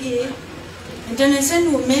ꯑꯩꯈꯣꯏꯒꯤ international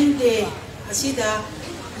women ꯗꯦ ꯑꯁꯤꯗ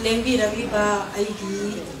ꯂꯦꯡꯕꯤꯔꯛꯂꯤꯕ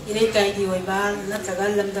ꯑꯩꯒꯤ ꯏꯔꯩꯀꯥꯏꯒꯤ ꯑꯣꯏꯕ ꯅꯠꯇ꯭ꯔꯒ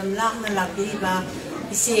ꯂꯝꯗꯝ ꯂꯥꯞꯅ ꯂꯥꯛꯄꯤꯔꯤꯕ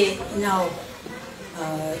ꯏꯆꯦ ꯏꯅꯥꯎ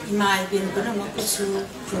ꯏꯃꯥ ꯏꯕꯦꯟ ꯄꯨꯝꯅꯃꯛꯄꯨꯁꯨ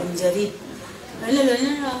ꯈꯨꯔꯨꯝꯖꯔꯤ ꯂꯣꯏꯅ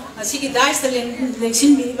ꯂꯣꯏꯅꯅ ꯑꯁꯤꯒꯤ ꯗꯥꯏꯁꯇ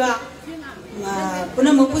ꯂꯦꯡꯁꯤꯟꯕꯤꯔꯤꯕ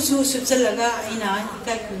ꯄꯨꯝꯅꯃꯛꯄꯨꯁꯨ ꯁꯨꯞꯆꯜꯂꯒ ꯑꯩꯅ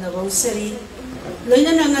ꯏꯀꯥꯏ ꯈꯨꯝꯅꯕ ꯎꯠꯆꯔꯤ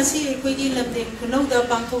ꯂꯣꯏꯅꯅ ꯉꯁꯤ ꯑꯩꯈꯣꯏꯒꯤ ꯂꯝꯗꯦꯡ ꯈꯨꯅꯧꯗ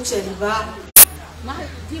ꯄꯥꯡꯊꯣꯛꯆꯔꯤꯕ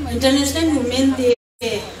ꯏꯟꯇꯔꯅꯦꯁꯅꯦꯜ ꯋꯨꯃꯦꯟ ꯗꯦ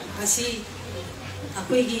ꯑꯁꯤ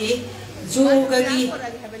ꯑꯩꯈꯣꯏꯒꯤ ꯖꯣꯒꯒꯤ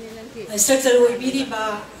ꯏꯟꯁꯇ꯭ꯔꯛꯇꯔ ꯑꯣꯏꯕꯤꯔꯤꯕ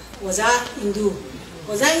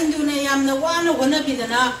ꯑꯣꯖꯥ ꯏꯟꯗꯨꯅ ꯌꯥꯝꯅ ꯋꯥꯅ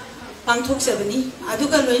ꯍꯣꯠꯅꯕꯤꯗꯅ ꯄꯥꯡꯊꯣꯛꯆꯕꯅꯤ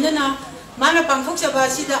ꯑꯗꯨꯒ ꯂꯣꯏꯅꯅ ꯃꯥꯅ ꯄꯥꯡꯊꯣꯛꯆꯕ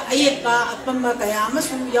ꯑꯁꯤꯗ ꯑꯌꯦꯠꯄ ꯑꯄꯟꯕ ꯀꯌꯥ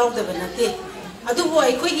ꯑꯃꯁꯨ ꯌꯥꯎꯗꯕ ꯅꯠꯇꯦ ꯑꯗꯨꯕꯨ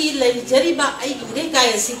ꯑꯩꯈꯣꯏꯒꯤ ꯂꯩꯖꯔꯤꯕ ꯑꯩꯒꯤ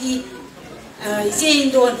ꯏꯔꯩꯀꯥꯏ ꯑꯁꯤꯒꯤ ꯏꯆꯦ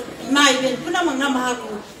ꯏꯟꯗꯣꯟ ꯏꯃꯥ ꯏꯕꯦꯟ ꯄꯨꯝꯅꯃꯛꯅ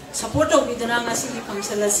ꯃꯍꯥꯛꯄꯨ ꯁꯄꯣꯔꯠ ꯇꯧꯕꯤꯗꯨꯅ ꯉꯁꯤꯒꯤ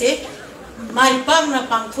ꯐꯪꯁꯟ ꯑꯁꯤ ꯃꯥꯏ ꯄꯥꯛꯅ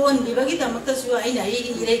ꯄꯥꯡꯊꯣꯛꯍꯟꯕꯤꯕꯒꯤꯗꯃꯛꯇꯁꯨ ꯑꯩꯅ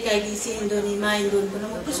ꯑꯩꯒꯤ ꯏꯔꯩꯀꯥꯏꯒꯤ ꯏꯆꯦ ꯏꯟꯗꯣꯟ ꯏꯃꯥ ꯏꯟꯗꯣꯟ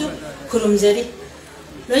ꯄꯨꯝꯅꯃꯛꯄꯨꯁꯨ ꯈꯨꯔꯨꯝꯖꯔꯤ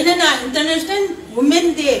ꯂꯣꯏꯅꯅ ꯏꯟꯇꯔꯅꯦꯁꯅꯦꯜ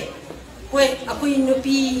ꯋꯨꯃꯦꯟ ꯗꯦ ꯍꯣꯏ ꯑꯩꯈꯣꯏ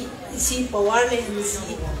ꯅꯨꯄꯤꯁꯤ ꯄꯋꯥꯔ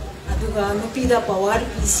ꯂꯩꯍꯟꯁꯤ ꯑꯗꯨꯒ ꯅꯨꯄꯤꯗ ꯄꯋꯥꯔ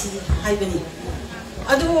ꯄꯤꯁꯤ ꯍꯥꯏꯕꯅꯤ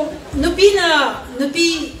ꯑꯗꯨ ꯅꯨꯄꯤ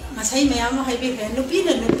ꯉꯁꯥꯏ ꯃꯌꯥꯝ ꯑꯃ ꯍꯥꯏꯕꯤꯈ꯭ꯔꯦ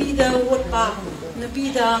ꯅꯨꯄꯤꯅ ꯅꯨꯄꯤꯗ ꯑꯣꯠꯄ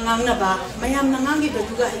ꯅꯨꯄꯤꯗ ꯉꯥꯡꯅꯕ ꯃꯌꯥꯝꯅ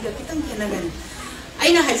ꯉꯥꯡꯈꯤꯕꯗꯨꯒ ꯑꯩꯒ ꯈꯤꯇꯪ ꯈꯦꯠꯅꯒꯅꯤ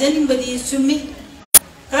ꯑꯩꯅ ꯍꯥꯏꯖꯅꯤꯡꯕꯗꯤ ꯆꯨꯝꯃꯤ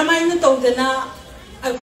ꯀꯔꯝꯍꯥꯏꯅ ꯇꯧꯗꯅ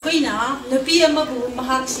ꯑꯩꯈꯣꯏꯅ ꯅꯨꯄꯤ ꯑꯃꯕꯨ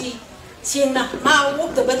ꯃꯍꯥꯛꯁꯤ ꯁꯦꯡꯅ ꯃꯥ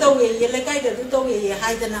ꯑꯣꯛꯇꯕ ꯇꯧꯋꯦ ꯂꯩꯀꯥꯏꯗ ꯑꯗꯨ ꯇꯧꯋꯦ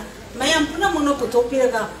ꯍꯥꯏꯗꯅ ꯃꯌꯥꯝ ꯄꯨꯝꯅꯃꯛꯅ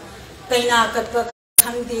ꯄꯨꯊꯣꯛꯄꯤꯔꯒ ꯀꯩꯅꯥ ꯀꯠꯄ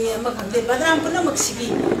ꯈꯪꯗꯦ ꯑꯃ ꯈꯪꯗꯦ ꯕꯗꯅꯥꯝ ꯄꯨꯝꯅꯃꯛ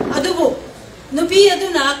ꯁꯤꯕꯤ ꯑꯗꯨꯕꯨ नुपी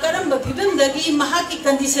अदुना करंब फिबंदगी महाकी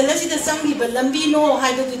कंडीशन असिदा संगिबा लंबीनो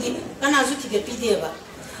हाइबदुदी कनासु थिगपिदेबा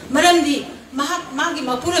मरमदी महाक मागी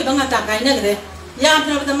मपुरे बंगा ता काइनगरे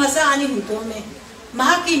याब्रबदा मसा अनि हुतोमे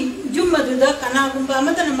महाकी जुम्मदुदा कनागुंबा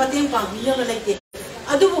अमतन मतें पांगिनबा लेते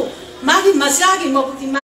अदुबु मागी मसागी मबुती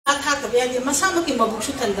मा थाकबे यादे मसामकी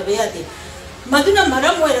मबुसु थंदबे यादे मदुना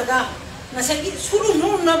मरम ओइरगा नसगी सुरु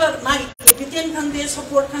नुनबा मागी कैपिटन खंदे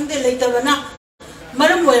सपोर्ट खंदे लेतबना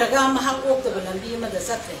मरम ओइरगा महाक ओक्तबा लंबी अमदा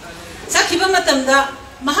सत्रे सखिबा मतमदा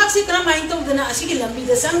महाक से करमाइन तौदना असिगी लंबी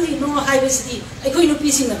द संगी नो हाइबसिदी अखोइ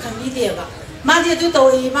नुपीसिंग खंबीदेबा मादे दु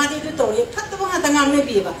तौरे मादे दु तौरे फत्तबा हाता ngamne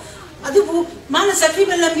biba adubu mana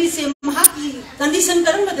sakriba lambi se mahaki condition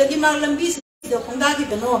karambadagi ma lambi se do khongdagi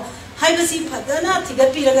bano haibasi phadana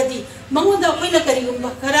thigatpiragadi mangoda khoina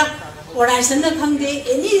karigumba khara organization na khangde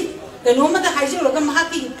any kanoma da haijologa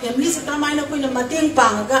mahaki family se kramaina khoina mateng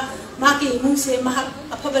pangaga maki imung se mahak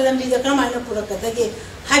afaba lambi da kramaina purakadage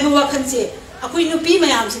haiba wakhanse akoi nupi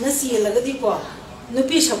mayam sina sielagadi ko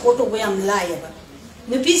nupi support obo yam laiba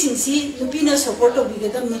nupi singsi nupi na support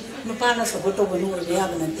obigadam nupa na support obonu oya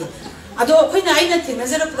banante ado khoina aina thina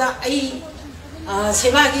jarapda ai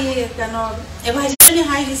seva gi kano advisory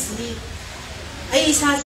hairisi ai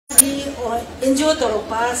sa ji enjoy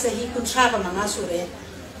toropa sahi kuncha ba manga sure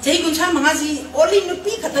sahi kuncha manga ji only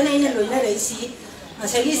nupi khatana ina loina reisi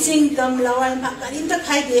sahi sing kam lawal ma karinta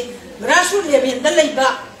khaide rasu level da leiba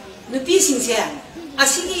nupi singse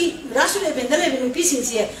asigi rasu level da leiba nupi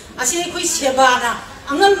singse asi khoi seva na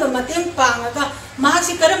angam ba mateng pangaga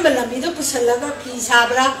mahasi karam lambi do pusalaga fi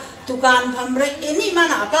sabra dukan phamra any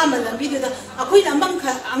mana apa lambi do akoi namang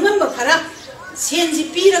angam ba khara senji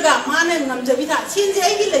piraga mana ngamjabi da senji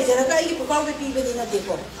ai gi lejaraga ai gi pukaw ge pibani na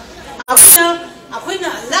deko akoina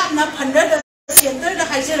lapna phanda center da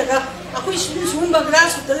haijaraga akoi sum ba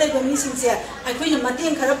grass to le ba mi singse akoina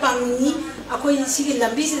mateng khara pangni akoi sigi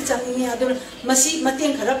lambi se changni adu masi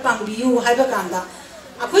mateng khara pangbiu haiba kanda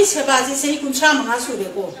akoi seba ji sei kuncha manga sure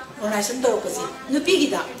ko organization to pasi nupi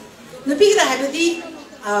gida habadi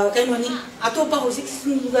kainoni atopa hosik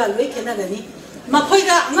sunga loi khena gani makhoi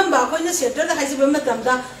da angamba khoi na center da haijiba matam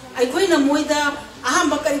da aikoi na moida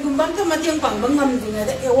ahamba kari gumbam ta mateng pangbang ngam dinga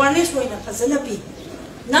da awareness hoina phasana pi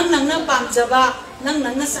nang na pamjaba nang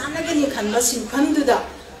na sana gani khanba sinkham du da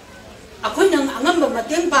akoi nang angamba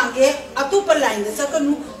mateng pangge atopa line da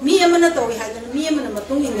sakanu mi amana tawi haidana mi amana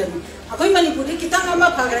matung inganu akoi Manipur ki kitang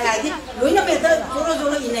ama phagre haidi loina beda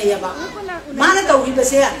joro inaya ba mana tawi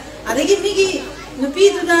base adagi migi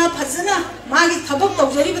nupi duna phajana magi thabak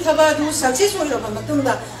tawjari ba thaba du success hoira ba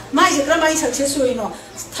matungda mai je kramai success hoino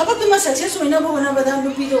thabak ma success hoina ba hona ba da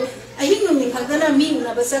nupi do ahin numi khagana mi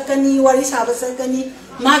na ba sakani wari sa ba sakani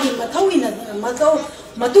magi mathawina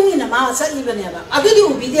matungina ma sali bane ba agudi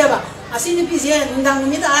ubi de ba asini pi je ndang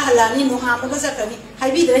mi da halani no ha ma sakani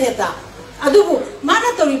haibi de heta adubu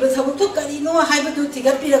mana tori ba thabuk to kari no haiba du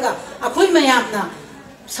tigar piraga akoi mayamna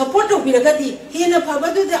support to Biragati, he and a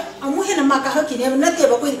Pabadu, Amuhana Makahaki, never nothing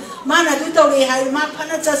about Mana to Tori,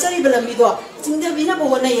 Makana Chasari Belamido, Tinda Vina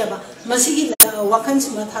Bonayaba, Masigi,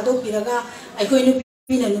 Wakans Matado Piraga, I go in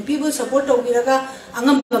and people support to Piraga,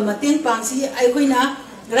 Angam Matin Pansi, I go in a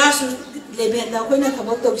grass Lebenda, when I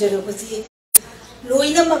have to Jeropasi,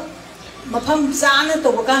 Loina Mapam Zana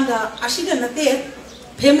Tobaganda, Ashida Nate,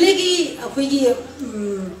 Pemlegi, Akwigi,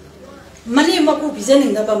 Money Maku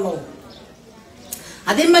presenting the Bamo.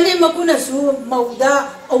 Ade mane makuna su mauda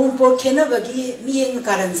Apunba kena bagi miyeng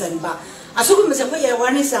karansan ba asugu masa ko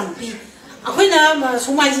yawane sampi akoina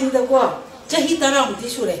sumajing da ko chahi taram ti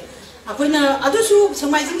sure akoina adusu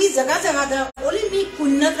sumajing gi jaga jaga da oli mi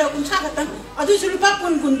kunna tra kun sa khatan adusu lupa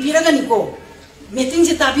kun piraga ni ko meeting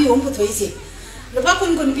je tabi om puthoi se lupa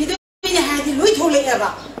kun pido ni ha di loi thole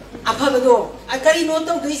ba afabado akari no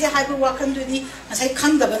to duise ha ko wakan du di asai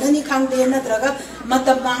khang da banani khang de na traga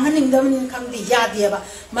matab manghaning da ni khang di ya de ba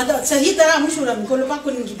mata sahi tara musuram ko lupa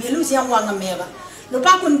kun gi belu siam wanga me ba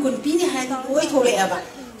lupa kun pini ha da loi thole ba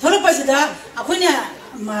thole pa sida akoina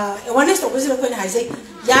ma awareness to bisira ko ni ha sai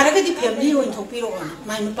yaraga di family oin thopiro on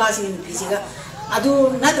mai nupa sing ni pisiga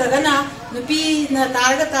adu natraga na nupi na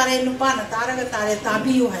taraga tare nupa na taraga tare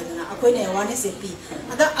tabiyu haidana akoina awareness epi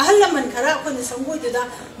ada ahallaman khara akoina sangoi da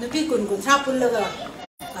nupi kun sa pullaga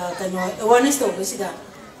kano awareness to bisida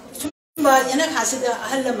sumba yana khasida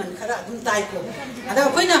ahallaman khara dum tai ko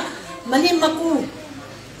ada akoina mani maku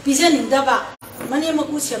pijaning da ba mani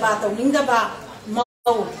maku seba to ning da ba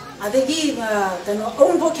mau adagi kano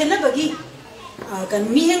Apunba khena bagi kan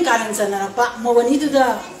miyeng karan sana pa mawani tu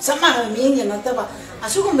da sama miyeng yang nata ba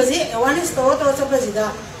asukun bazi awareness to presida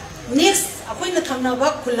next akoina thamna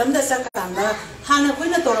ba khulam da sa kanda hana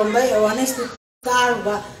akoina toromba awareness tu tar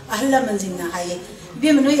ba ahla manjingna hai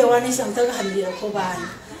bimno awareness amta ga halli ko ba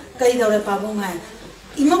kai dore pa bong hai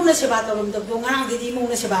imong na seba torom da bonga gi di imong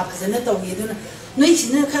na seba phajana to gi duna noi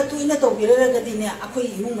sina kha tu ina to gi ra ga di ne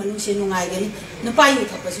akoi imong manu se nungai ga ni na pa yu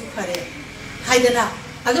thapa su phare haidana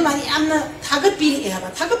adu mani amna thagat pi e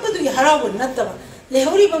haba thagat padu haraw nattaba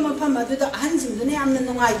lehori ba mafam adu da hanjing dune amna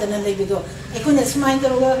nungai dana lebido ekuna smai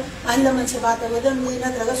daroga ahlaman seba ta gadam ni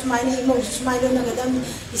na daga smai ni mo smai lo na gadam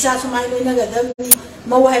isa smai lo na gadam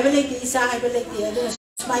mo haiba leki isa haiba leki adu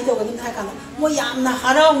smai to gadam thakana mo yamna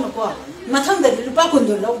haraw na ko mathang da lupa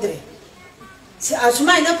kundur lawdre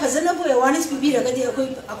smai na phajana bu awareness bi bi raga di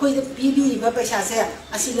akoi da bi ba paisa se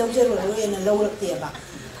asi lawjero ro ena lawrakte ba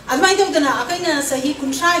admai to dana akaina sahi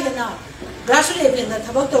kunsai dana grassroots level na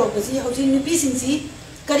thabak to basi hauji nupi singsi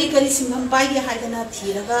kari singham pai ge haidana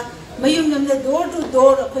thiraga mayum namda door to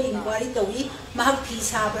door akoi inquiry tawi mahak phi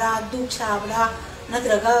sabra duk sabra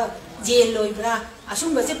natraga jail loibra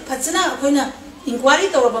asum base phajana akoina inquiry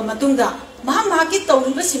tawaba matungda maha ki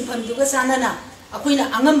tawriba simpham duga sanana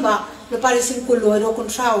akoina angamba lupari sing kuloiro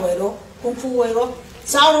kunsha oiro kungfu oiro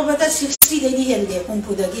sauro bata 60 dei hende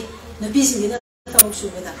kungfu dagi nupi singina tawak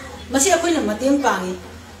subada masi akoina mateng pangi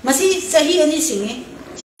masi sahi ani singe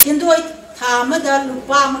sendoi thamada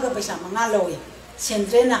lupa maga paisa manga loye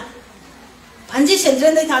sendrena panji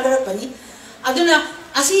sendrena thadara pani aduna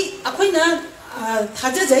asi akoina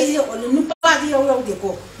thaja jai nupa di yaw yaw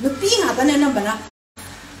deko nupi ngabane nambana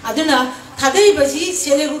aduna thadai basi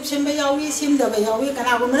sele group semba yawi simda ba yawi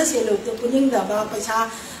kana gumna sele to puning da ba paisa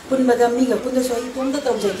punbada mi ga punda so itom da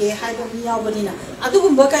tawjage haiba mi yawbanina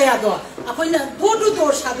adugumba kaya do akoina bodu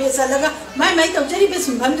dor sabe salaga mai tawjari be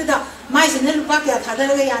simbam da mai sene lupa kya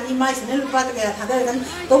thadara ga yani mai sene lupa kya thadara ga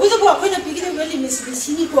to bi do akoina pigire weli misli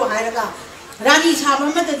sini ko hairaga rani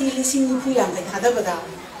chaba ma da dili sini pu yang ga thada bada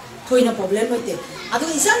thoina problem hote adu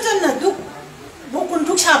isam janna duk bokun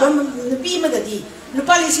duk chaba bi ma da di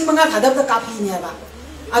lupa lising manga thada da kafi ne ba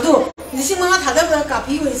adu lising manga thada da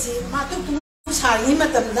kafi hoisi ma to sari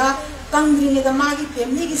matamda kangdringe da magi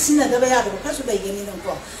family ki sinna da baya do kasu dai geni no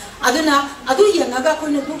ko aduna adu yengaga ko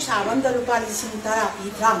ne duk sabam da lupa lising tara pi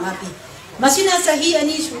drama pi masina sahi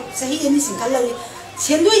ani singkalali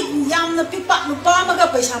sendoi yamna pipa lupa maga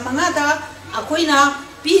paisa manga da akoina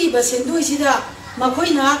piri ba sendoi sida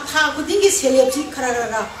makoina tha kudingi selep ji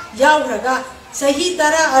kharara yawraga sahi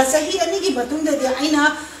tara sahi ani ki batunda de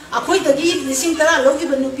aina akoi tagi lising tara logi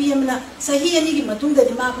banupi amna sahi ani ki matung da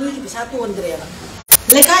ma bui ki bisa to ondre ba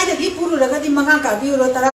lekai tagi puru raga di manga ka bi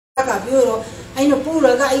ro tara ka bi ro aino puru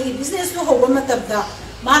raga ai ki business to hoba matab da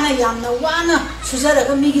mana yamna wana sujara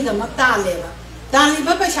ga mi gi da makta le ba dali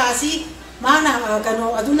ba paisa si mana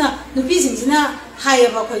kano aduna nupi singina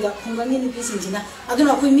haya ba khoi da khungangi nupi singina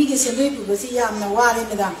aduna khoi mi gi sendoi pu ba si yamna ware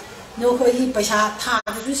me da no khoi hi paisa tha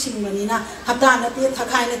du singmani na hapta na te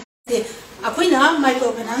thakai na te akoina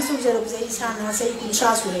microfinance sujara bjai sana sei kunsha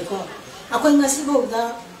sure ko akoi ngasi bo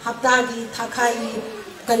da hapta gi thakai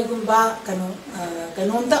karigumba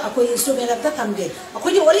kanomta akoi instrument ta thamge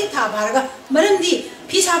akoi ori tha baraga maramdi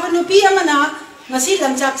phi saba nupi amana ngasi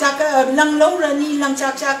langchak chak langlo rani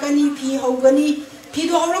langchak chakani phi hogani phi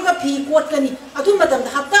do horoga phi kot kani adu matam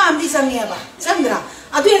hapta amdi sange ba samdra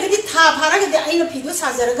adu egadi tha baraga de aina phi do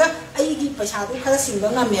sajaraga ai gi paisa do khala singba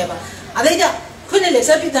ngame ba adaida khune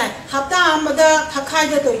lecture pi dai hapta amada thakhai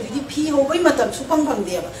da to gi phi hogoi matam su pang pang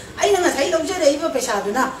de ba aina ngasai lojare rei ba paisa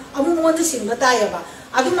do na amu mon da singba ta ya ba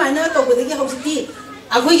adu maina to go de gi hositi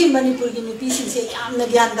agoi gi manipur gi nupi sing se yamna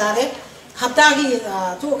gyan dare hapta gi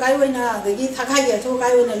to kai wena de gi thakhai ge to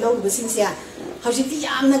kai wena lo bu sing se hositi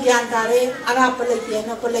yamna gyan dare ara palate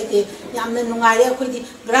na palate yamna nungai re khoi di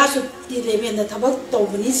grassroots di level da thabak to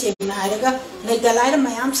bani se na araga nei dalai ra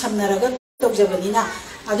mayam samnaraga to jabani na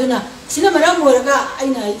aduna sina maram moraga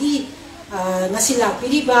aina gi ngasi la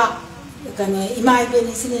piriba kana imai be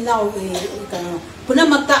ni sina naw kana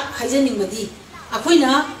punamakta haijening badi akoina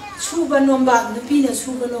suba nomba nupi na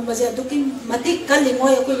suba nomba ja duki matik kalli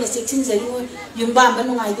moi akoina section jari moi yumba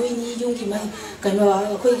manungai doi ni yungi mai kana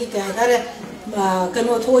akoi gi ka dare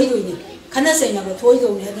kana thoi doi ni khana sai na thoi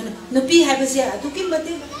doi ni aduna nupi haiba se duki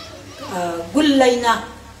matik gul laina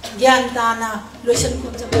gyan ta na lotion ko